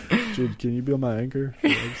 Jude, can you be my anchor?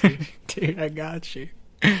 Dude, I got you.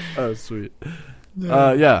 Oh, sweet.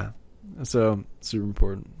 Yeah. So, super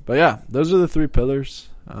important. But yeah, those are the three pillars.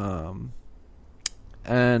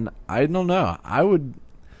 And I don't know. I would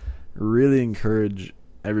really encourage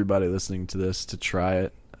everybody listening to this to try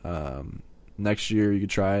it. Next year you could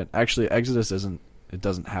try it. Actually, Exodus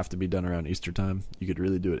doesn't have to be done around Easter time. You could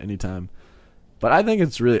really do it anytime. But I think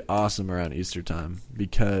it's really awesome around Easter time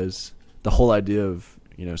because the whole idea of,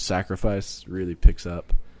 sacrifice really picks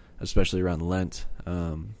up, especially around Lent.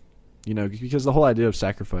 Because the whole idea of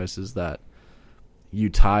sacrifice is that you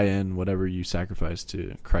tie in whatever you sacrifice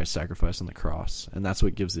to Christ's sacrifice on the cross, and that's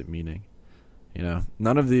what gives it meaning.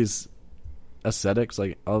 None of these ascetics,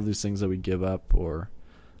 like all of these things that we give up or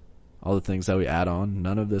all the things that we add on,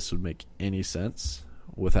 none of this would make any sense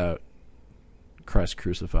without Christ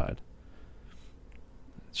crucified.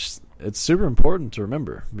 It's super important to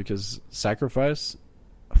remember because sacrifice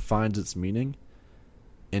finds its meaning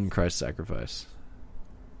in Christ's sacrifice.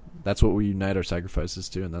 That's what we unite our sacrifices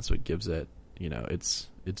to, and that's what gives it, its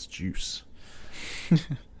juice.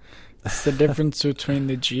 It's the difference between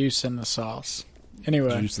the juice and the sauce.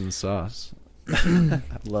 Anyway. Juice and sauce. I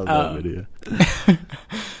love that video.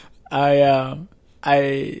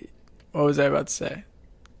 What was I about to say?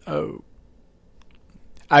 Oh,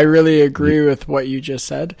 I really agree with what you just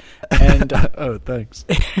said. And oh, thanks.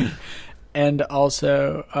 And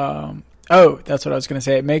also, that's what I was going to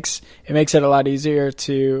say. It makes it a lot easier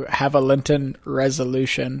to have a Lenten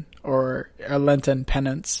resolution or a Lenten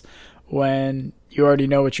penance when you already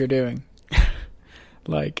know what you're doing.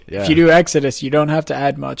 If you do Exodus, you don't have to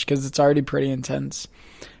add much because it's already pretty intense.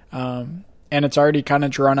 And it's already kind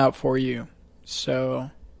of drawn out for you. So,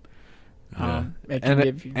 it can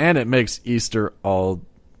give you... And it makes Easter all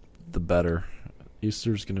the better.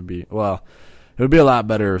 Easter's going to be... Well, it would be a lot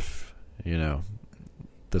better if,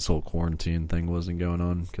 this whole quarantine thing wasn't going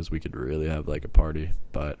on because we could really have like a party.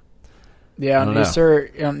 But yeah, on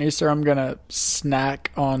Easter I'm gonna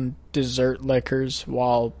snack on dessert liquors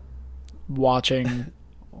while watching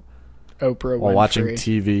Oprah while watching Winfrey.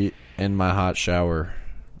 TV in my hot shower.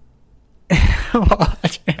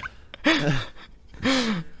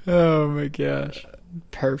 Oh my gosh.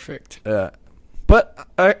 Perfect. Yeah, but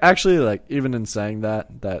I actually, like, even in saying that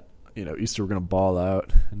Easter we're gonna ball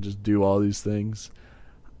out and just do all these things.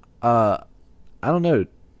 I don't know.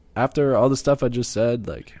 After all the stuff I just said,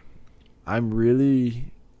 like, I'm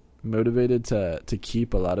really motivated to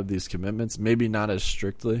keep a lot of these commitments. Maybe not as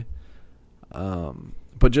strictly,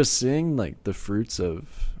 but just seeing, like, the fruits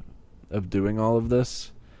of doing all of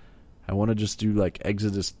this. I want to just do, like,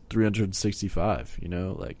 Exodus 365.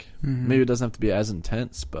 Like, maybe it doesn't have to be as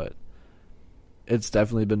intense, but it's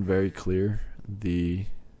definitely been very clear the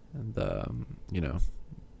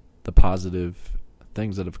positive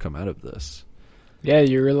things that have come out of this. Yeah,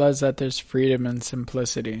 you realize that there's freedom and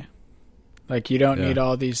simplicity. Like, you don't need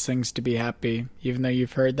all these things to be happy, even though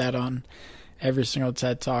you've heard that on every single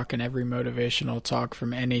TED Talk and every motivational talk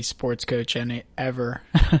from any sports coach ever.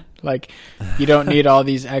 Like, you don't need all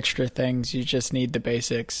these extra things. You just need the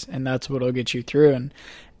basics, and that's what'll get you through.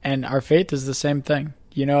 And our faith is the same thing.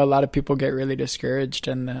 A lot of people get really discouraged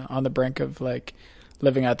and on the brink of, like,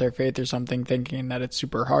 living out their faith or something, thinking that it's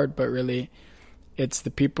super hard, but really it's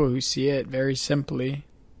the people who see it very simply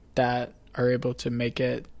that are able to make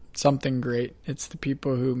it something great. It's the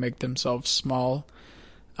people who make themselves small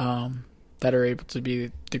that are able to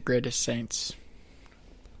be the greatest saints.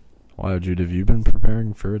 Wow, Jude, have you been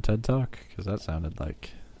preparing for a TED Talk? Because that sounded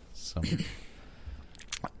like some really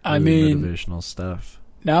motivational stuff.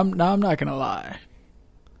 Now I'm not going to lie.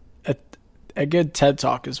 A good TED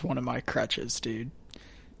Talk is one of my crutches, dude.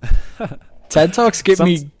 TED Talks get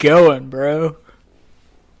me going, bro.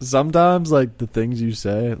 Sometimes, like, the things you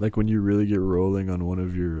say, like, when you really get rolling on one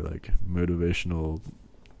of your, like, motivational,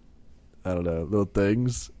 I don't know, little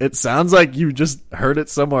things, it sounds like you just heard it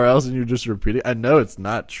somewhere else and you're just repeating. I know it's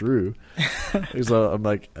not true. So I'm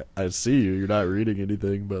like, I see you. You're not reading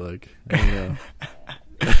anything, but, like, I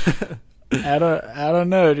don't know. I don't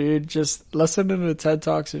know, dude. Just listening to TED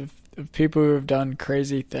Talks of people who have done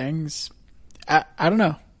crazy things. I don't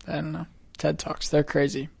know. TED Talks, they're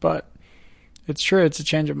crazy, but it's true. It's a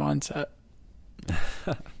change of mindset.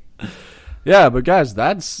 Yeah, but guys,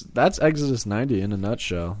 that's Exodus 90 in a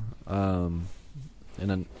nutshell. In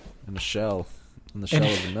a shell, in the shell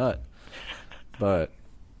of a nut. But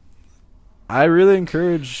I really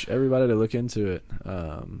encourage everybody to look into it.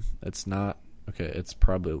 It's not okay. It's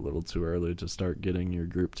probably a little too early to start getting your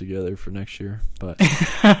group together for next year, but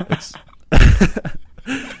it's.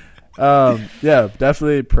 Yeah,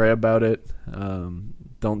 definitely pray about it.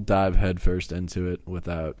 Don't dive headfirst into it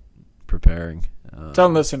without preparing.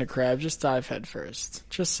 Don't listen to Crab. Just dive headfirst.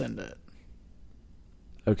 Just send it.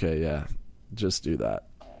 Okay, yeah. Just do that.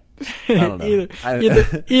 I don't know.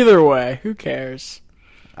 Either way, who cares?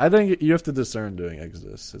 I think you have to discern doing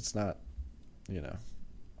Exodus. It's not, I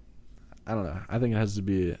don't know. I think it has to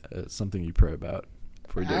be something you pray about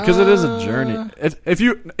before you do it. Because it is a journey. If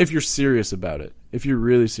you're serious about it, if you're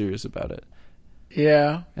really serious about it.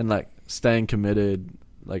 Yeah. And, like, staying committed,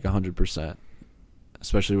 like, 100%,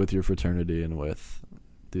 especially with your fraternity and with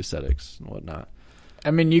the ascetics and whatnot. I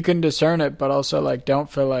mean, you can discern it, but also, like, don't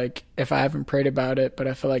feel like if I haven't prayed about it, but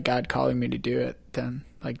I feel like God calling me to do it, then,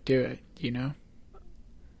 like, do it,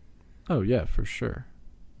 Oh, yeah, for sure.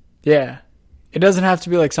 Yeah. It doesn't have to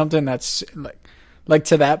be, like, something that's, like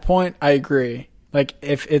to that point, I agree. Like,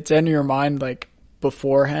 if it's in your mind, like,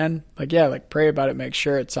 beforehand, like, yeah, like, pray about it, make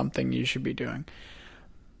sure it's something you should be doing.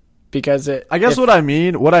 Because I guess what I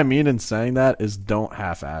mean in saying that is don't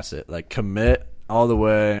half-ass it. Like, commit all the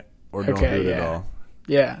way or don't do it at all.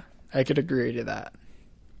 Yeah, I could agree to that.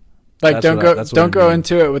 Like, don't go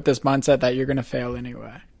into it with this mindset that you're going to fail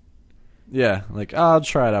anyway. Yeah, like, I'll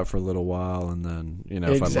try it out for a little while, and then,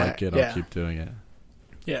 if I like it, I'll keep doing it.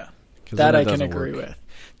 Yeah, that I can agree with.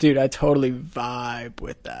 Dude, I totally vibe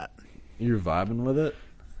with that. You're vibing with it?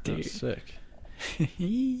 Dude. That's sick.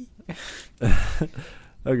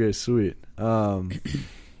 Okay, sweet.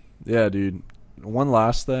 Yeah, dude. One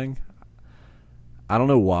last thing. I don't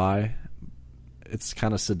know why. It's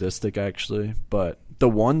kind of sadistic, actually, but the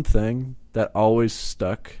one thing that always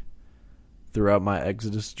stuck throughout my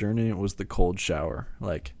Exodus journey was the cold shower.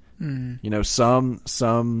 Like,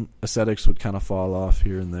 some ascetics would kind of fall off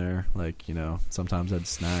here and there. Like, sometimes I'd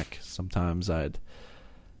snack. Sometimes I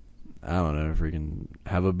don't know, freaking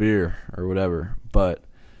have a beer or whatever. But,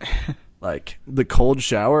 like, the cold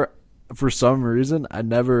shower, for some reason, I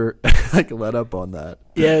never, like, let up on that.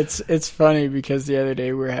 Yeah, it's funny because the other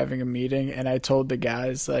day we were having a meeting, and I told the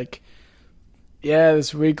guys, like, Yeah,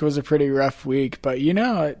 this week was a pretty rough week, but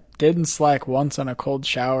it didn't slack once on a cold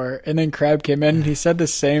shower. And then Crab came in and he said the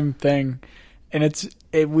same thing. And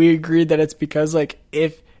we agreed that it's because like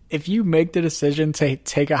if you make the decision to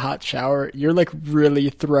take a hot shower, you're like really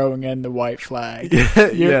throwing in the white flag.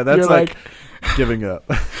 Yeah, that's you're like giving up.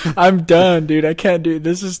 I'm done, dude. I can't do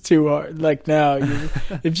this. Is too hard. Like now,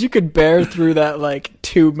 if you could bear through that like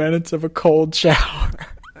 2 minutes of a cold shower,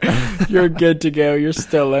 you're good to go. You're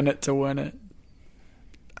still in it to win it.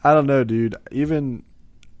 I don't know, dude. Even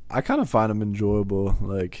I kind of find them enjoyable.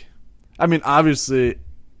 Like, I mean, obviously,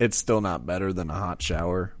 it's still not better than a hot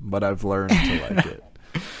shower, but I've learned to like it.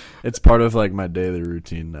 It's part of like my daily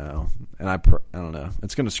routine now, and I don't know.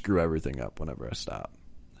 It's gonna screw everything up whenever I stop.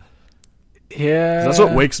 Yeah, That's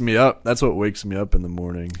what wakes me up. That's what wakes me up in the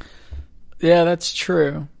morning. Yeah, that's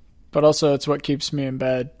true. But also, it's what keeps me in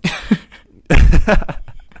bed.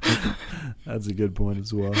 That's a good point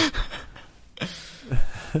as well.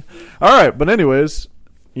 All right, but anyways,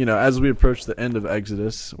 as we approach the end of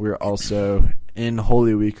Exodus, we're also in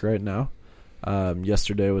Holy Week right now.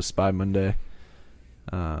 Yesterday was Spy Monday.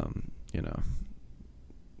 Friday is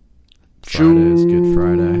Good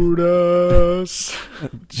Friday. Judas.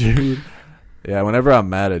 Jude. Yeah, whenever I'm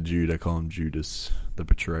mad at Jude, I call him Judas, the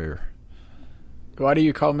betrayer. Why do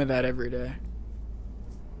you call me that every day?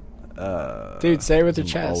 Dude, say it with your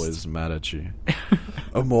chest. I'm always mad at you.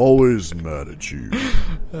 I'm always mad at you.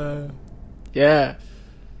 Yeah,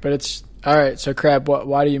 but it's all right. So, Crab,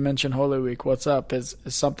 why do you mention Holy Week? What's up? Is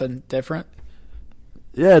something different?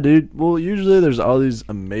 Yeah, dude. Well, usually there's all these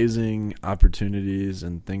amazing opportunities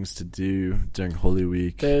and things to do during Holy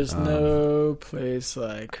Week. There's no place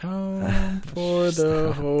like home for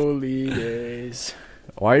the holy days.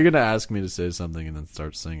 Why are you going to ask me to say something and then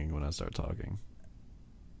start singing when I start talking?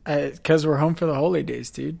 Because we're home for the holy days,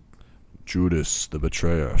 dude. Judas, the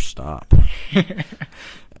betrayer, stop.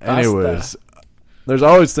 Anyways, there's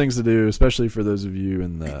always things to do, especially for those of you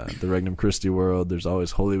in the Regnum Christi world. There's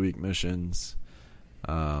always Holy Week missions.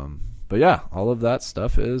 But yeah, all of that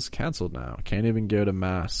stuff is canceled now. Can't even go to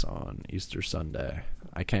Mass on Easter Sunday.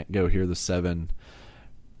 I can't go hear the 7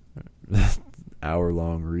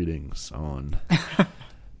 hour-long readings on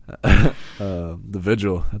the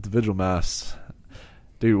Vigil, at the Vigil Mass.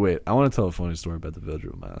 Dude, wait, I want to tell a funny story about the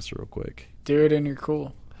Vigil Mass real quick. Do it and you're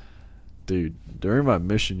cool. Dude, during my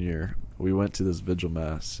mission year, we went to this Vigil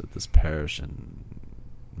Mass at this parish in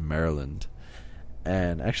Maryland.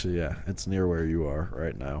 And actually, yeah, it's near where you are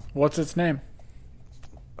right now. What's its name?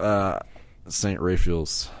 St.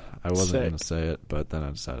 Raphael's. I wasn't going to say it, but then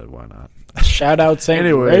I decided why not. Shout out St.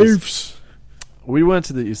 Raphael's. We went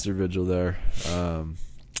to the Easter Vigil there.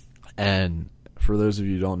 And for those of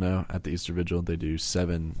you who don't know, at the Easter Vigil, they do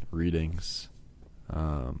 7 readings.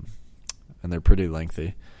 And they're pretty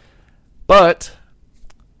lengthy. But,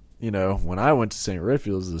 when I went to St.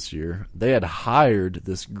 Raphael's this year, they had hired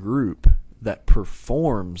this group that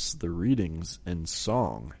performs the readings in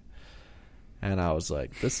song. And I was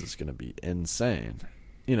like, this is going to be insane.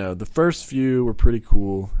 The first few were pretty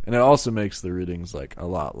cool. And it also makes the readings like a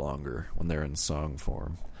lot longer when they're in song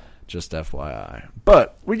form. Just FYI.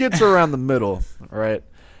 But we get to around the middle, right?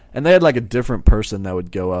 And they had like a different person that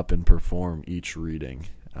would go up and perform each reading.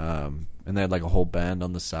 And they had like a whole band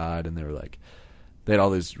on the side, and they had all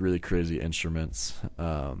these really crazy instruments.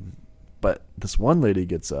 But this one lady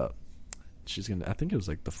gets up. I think it was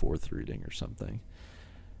like the 4th reading or something.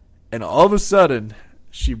 And all of a sudden,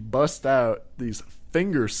 she busts out these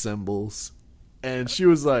finger cymbals, and she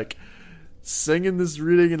was like singing this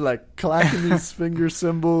reading and like clacking these finger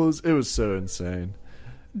cymbals. It was so insane.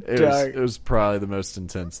 It was probably the most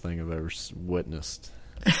intense thing I've ever witnessed.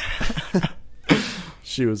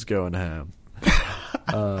 She was going ham.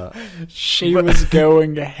 She was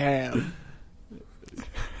going ham.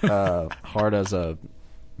 Hard as a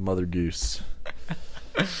mother goose.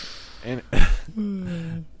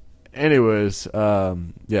 Anyways,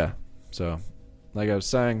 yeah. So, like I was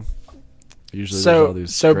saying, usually there's all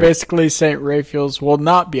these. So basically, St. Raphael's will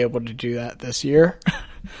not be able to do that this year.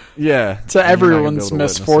 Yeah. To everyone's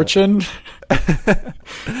misfortune.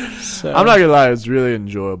 So. I'm not gonna lie, it was really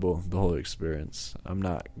enjoyable, the whole experience. I'm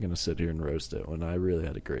not gonna sit here and roast it when I really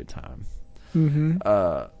had a great time. Mm-hmm.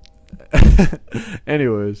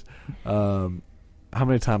 Anyways, how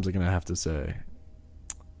many times am I gonna have to say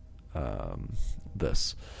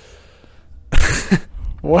this?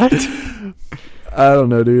 What? I don't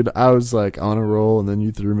know, dude. I was like on a roll, and then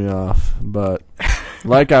you threw me off. But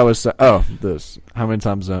like I was saying, this. How many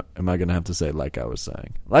times am I gonna have to say like I was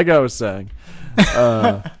saying? Like I was saying,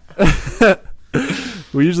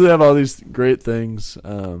 we usually have all these great things,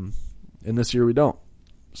 and this year we don't.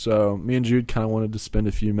 So me and Jude kind of wanted to spend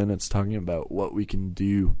a few minutes talking about what we can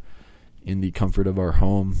do in the comfort of our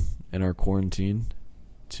home in our quarantine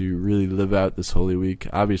to really live out this Holy Week.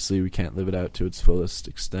 Obviously, we can't live it out to its fullest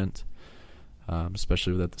extent,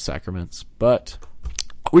 especially without the sacraments. But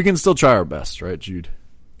we can still try our best, right, Jude?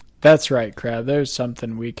 That's right, Crab. There's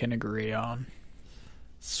something we can agree on.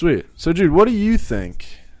 Sweet. So, Jude, what do you think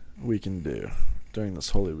we can do during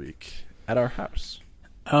this Holy Week at our house?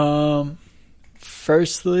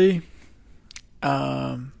 Firstly,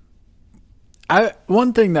 one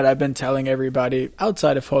thing that I've been telling everybody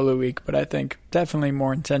outside of Holy Week, but I think definitely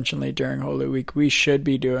more intentionally during Holy Week, we should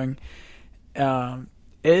be doing,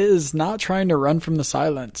 is not trying to run from the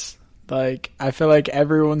silence. Like, I feel like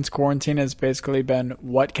everyone's quarantine has basically been,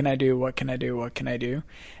 what can I do? What can I do? What can I do?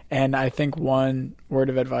 And I think one word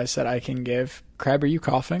of advice that I can give, Crab, are you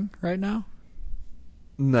coughing right now?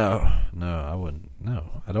 No, I wouldn't.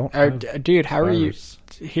 No, I don't. Dude, how virus.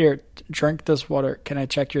 Are you? Here, drink this water. Can I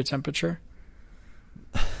check your temperature?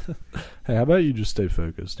 Hey, how about you just stay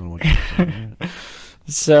focused on what you're saying?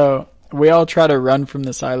 So we all try to run from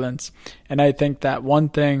the silence. And I think that one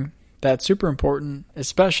thing that's super important,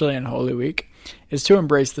 especially in Holy Week, is to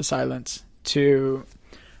embrace the silence, to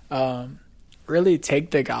really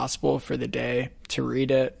take the gospel for the day, to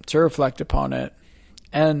read it, to reflect upon it,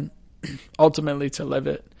 and ultimately to live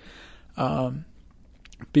it.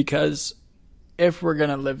 Because if we're going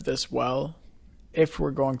to live this well, if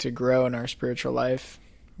we're going to grow in our spiritual life,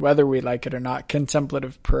 whether we like it or not,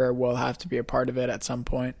 contemplative prayer will have to be a part of it at some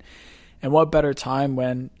point. And what better time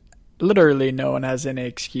when literally no one has any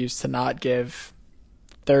excuse to not give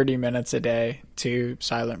 30 minutes a day to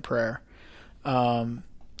silent prayer.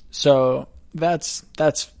 So that's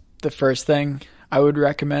the first thing I would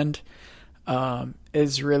recommend,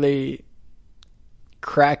 is really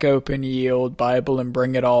crack open ye old Bible and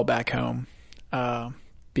bring it all back home.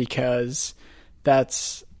 Because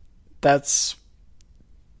that's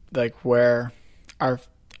like where our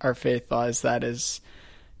faith lies. That is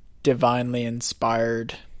divinely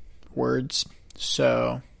inspired words.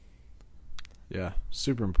 So yeah,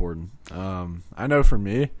 super important. I know for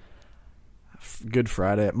me, Good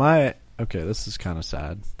Friday, okay, this is kind of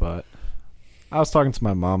sad, but I was talking to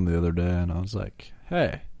my mom the other day and I was like,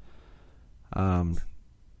 hey,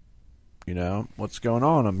 what's going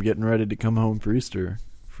on? I'm getting ready to come home for Easter.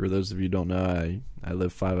 For those of you who don't know, I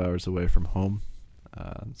live 5 hours away from home.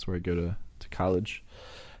 That's where I go to college.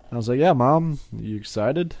 And I was like, yeah, Mom, you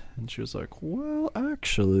excited? And she was like, well,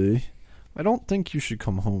 actually, I don't think you should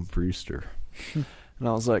come home for Easter. And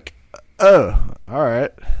I was like, oh, all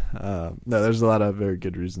right. No, there's a lot of very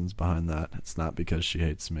good reasons behind that. It's not because she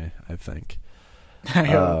hates me, I think.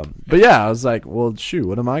 But yeah, I was like, well, shoot,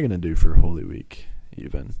 what am I going to do for Holy Week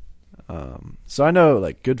even? So I know,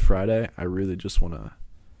 like, Good Friday, I really just want to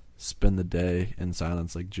spend the day in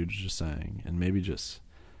silence, like Jude was just saying, and maybe just,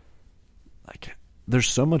 like, there's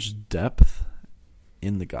so much depth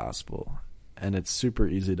in the gospel, and it's super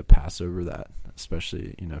easy to pass over that,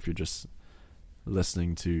 especially, if you're just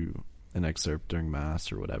listening to an excerpt during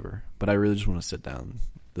Mass or whatever. But I really just want to sit down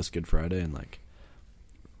this Good Friday and, like,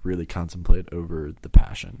 really contemplate over the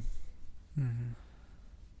Passion. Mm-hmm.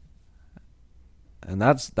 And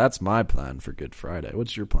that's my plan for Good Friday.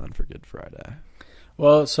 What's your plan for Good Friday?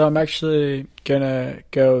 Well, so I'm actually gonna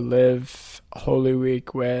go live Holy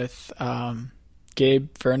Week with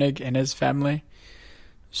Gabe Vernig and his family.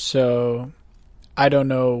 So I don't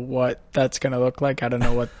know what that's gonna look like. I don't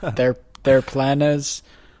know what their plan is,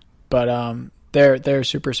 but they're a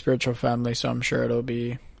super spiritual family, so I'm sure it'll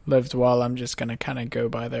be lived well. I'm just gonna kind of go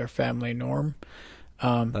by their family norm.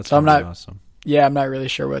 That's so I'm not awesome. Yeah, I'm not really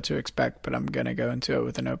sure what to expect, but I'm gonna go into it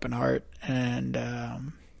with an open heart.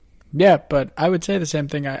 And yeah, but I would say the same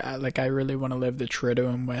thing. I really want to live the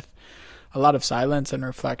Triduum with a lot of silence and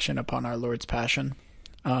reflection upon our Lord's Passion.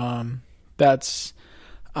 That's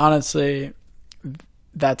honestly,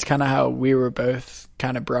 that's kind of how we were both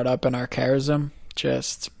kind of brought up in our charism,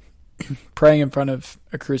 just praying in front of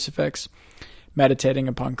a crucifix, meditating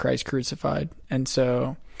upon Christ crucified. And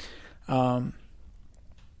so, yeah,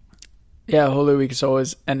 Holy Week is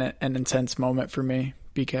always an intense moment for me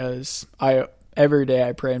because every day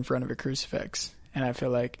I pray in front of a crucifix, and I feel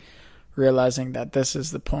like realizing that this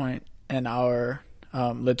is the point in our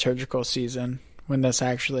liturgical season when this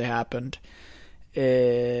actually happened,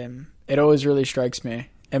 it always really strikes me.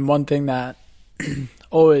 And one thing that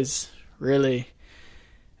always really,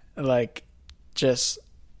 like, just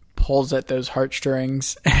pulls at those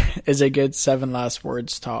heartstrings is a good 7 last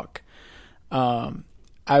words talk.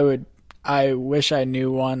 I wish I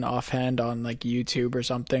knew one offhand on, like, YouTube or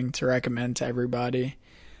something to recommend to everybody.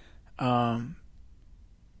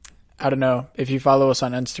 I don't know. If you follow us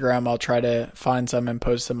on Instagram, I'll try to find some and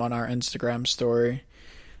post them on our Instagram story.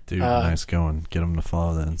 Dude, nice going. Get them to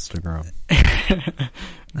follow the Instagram.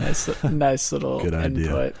 nice little Good idea.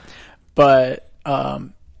 input. But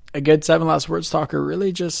a good 7 last words talker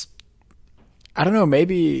really just, I don't know,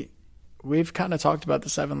 maybe we've kind of talked about the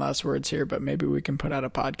 7 last words here, but maybe we can put out a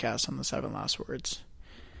podcast on the 7 last words.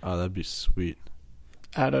 Oh, that'd be sweet.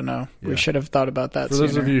 I don't know. Yeah. We should have thought about that For sooner.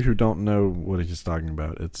 those of you who don't know what he's talking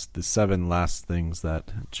about, it's the 7 last things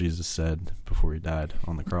that Jesus said before he died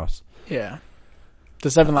on the cross. Yeah.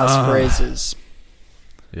 The 7 last phrases.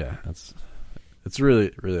 Yeah, it's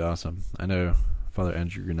really, really awesome. I know Father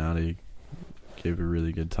Andrew Granati gave a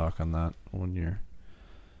really good talk on that one year.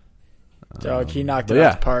 Dog, he knocked it yeah.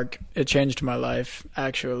 out of the park. It changed my life,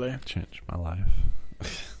 actually. Changed my life.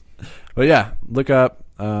 But yeah, look up.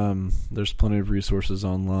 There's plenty of resources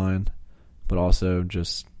online, but also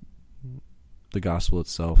just the gospel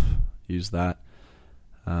itself. Use that.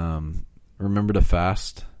 Remember to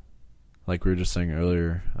fast. Like we were just saying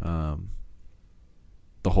earlier,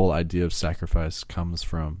 the whole idea of sacrifice comes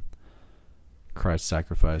from Christ's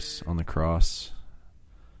sacrifice on the cross.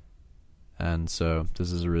 And so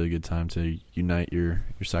this is a really good time to unite your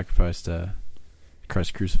sacrifice to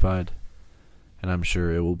Christ crucified. And I'm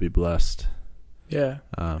sure it will be blessed. Yeah.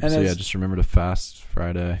 So yeah, just remember to fast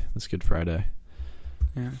Friday. It's Good Friday.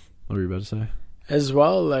 Yeah. What were you about to say? As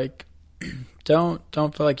well, like, don't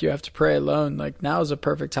feel like you have to pray alone. Like, now is a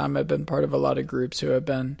perfect time. I've been part of a lot of groups who have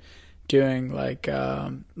been doing like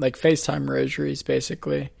FaceTime rosaries,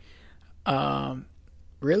 basically.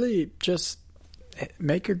 Really just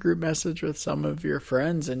make a group message with some of your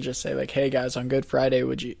friends and just say like, hey guys, on Good Friday,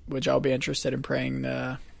 would y'all be interested in praying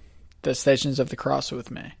the Stations of the Cross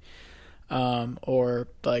with me? Or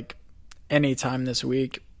like any time this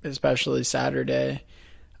week, especially Saturday,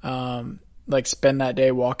 like spend that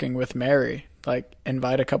day walking with Mary. Like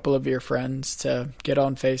invite a couple of your friends to get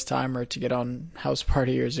on FaceTime or to get on House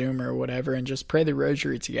Party or Zoom or whatever and just pray the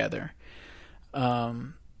rosary together.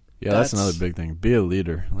 Yeah, that's another big thing. Be a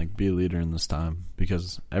leader. Like, be a leader in this time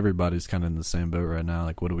because everybody's kind of in the same boat right now.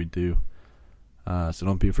 Like, what do we do? So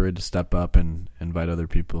don't be afraid to step up and invite other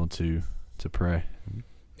people to pray.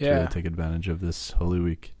 Yeah. Really take advantage of this Holy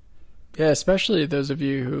Week. Yeah, especially those of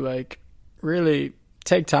you who like really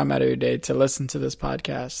take time out of your day to listen to this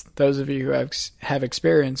podcast. Those of you who have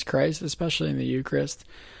experienced Christ, especially in the Eucharist.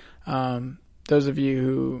 Those of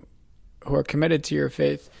you who are committed to your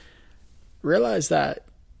faith, realize that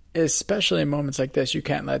especially in moments like this, you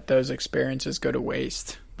can't let those experiences go to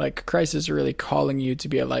waste. Like Christ is really calling you to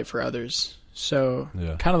be a light for others. So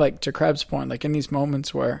kind of like to Krebs' point, like in these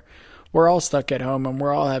moments where we're all stuck at home and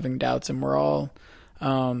we're all having doubts and we're all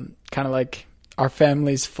kind of like our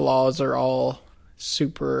family's flaws are all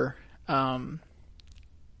super,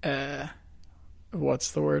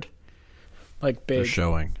 what's the word? Like big. They're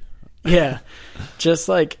showing. Yeah. Just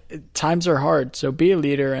like times are hard. So be a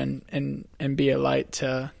leader and be a light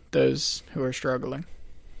to those who are struggling.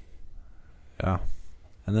 Yeah.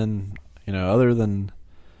 And then, other than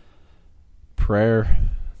prayer,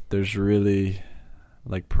 there's really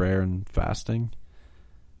like prayer and fasting.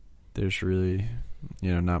 There's really,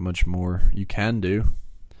 not much more you can do.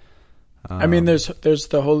 I mean, there's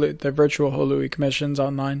the virtual Holy Week missions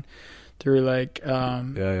online through like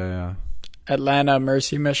Atlanta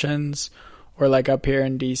Mercy Missions, or like up here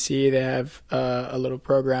in DC they have a little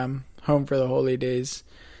program, Home for the Holy Days.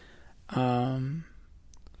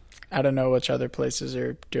 I don't know which other places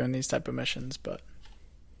are doing these type of missions, but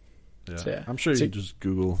yeah. I'm sure you can just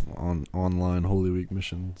Google online Holy Week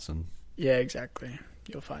missions and yeah, exactly.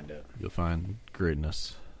 You'll find it. You'll find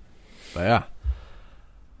greatness. But yeah,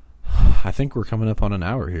 I think we're coming up on an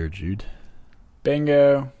hour here, Jude.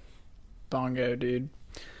 Bingo. Bongo, dude.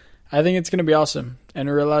 I think it's going to be awesome. And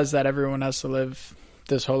realize that everyone has to live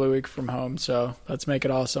this Holy Week from home. So let's make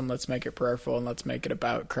it awesome. Let's make it prayerful. And let's make it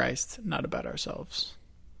about Christ, not about ourselves.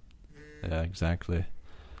 Yeah, exactly.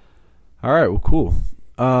 All right. Well, cool.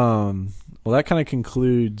 Well, that kind of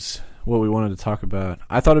concludes what we wanted to talk about.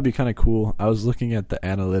 I thought it'd be kind of cool. I was looking at the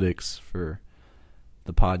analytics for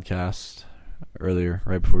the podcast earlier,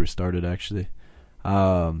 right before we started, actually.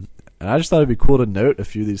 And I just thought it'd be cool to note a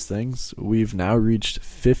few of these things. We've now reached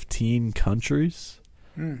 15 countries.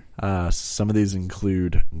 Some of these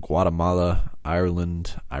include Guatemala,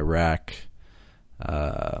 Ireland, Iraq,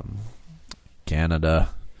 Canada,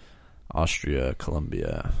 Austria,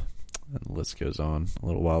 Colombia, and the list goes on a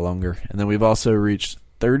little while longer. And then we've also reached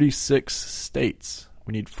 36 states.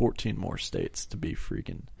 We need 14 more states to be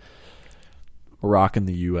freaking rocking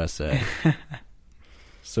the USA.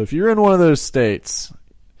 So if you're in one of those states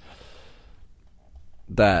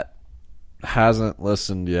that hasn't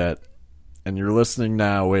listened yet, and you're listening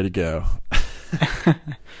now, way to go.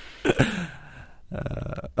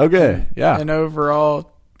 Okay, yeah. And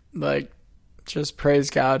overall, like, just praise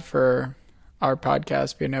God for our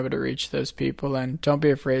podcast being able to reach those people, and don't be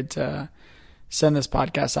afraid to send this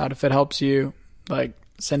podcast out if it helps you. Like,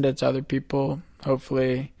 send it to other people.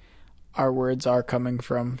 Hopefully our words are coming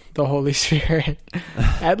from the Holy Spirit,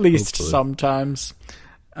 at least Hopefully. sometimes.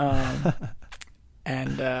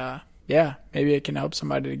 Yeah, maybe it can help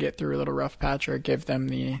somebody to get through a little rough patch, or give them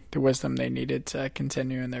the wisdom they needed to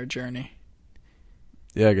continue in their journey.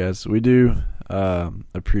 Yeah, guys, we do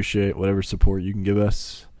appreciate whatever support you can give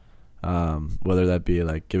us, whether that be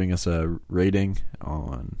like giving us a rating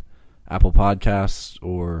on Apple Podcasts,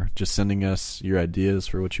 or just sending us your ideas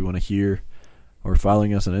for what you want to hear, or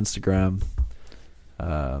following us on Instagram,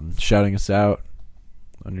 shouting us out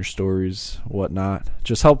on your stories, whatnot.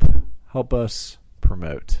 Just help us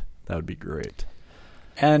promote. That would be great.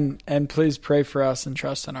 And please pray for us and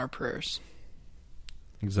trust in our prayers.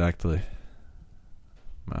 Exactly.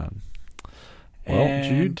 Well, And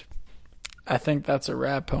Jude. I think that's a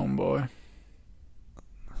wrap, homeboy.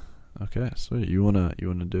 Okay, sweet. You wanna do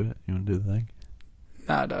it? You wanna do the thing?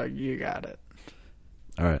 Nah, dog, you got it.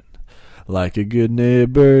 All right. Like a good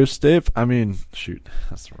neighbor, shoot,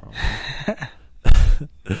 that's wrong.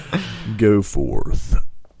 Go forth.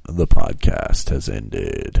 The podcast has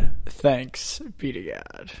ended. Thanks be to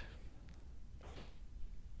God.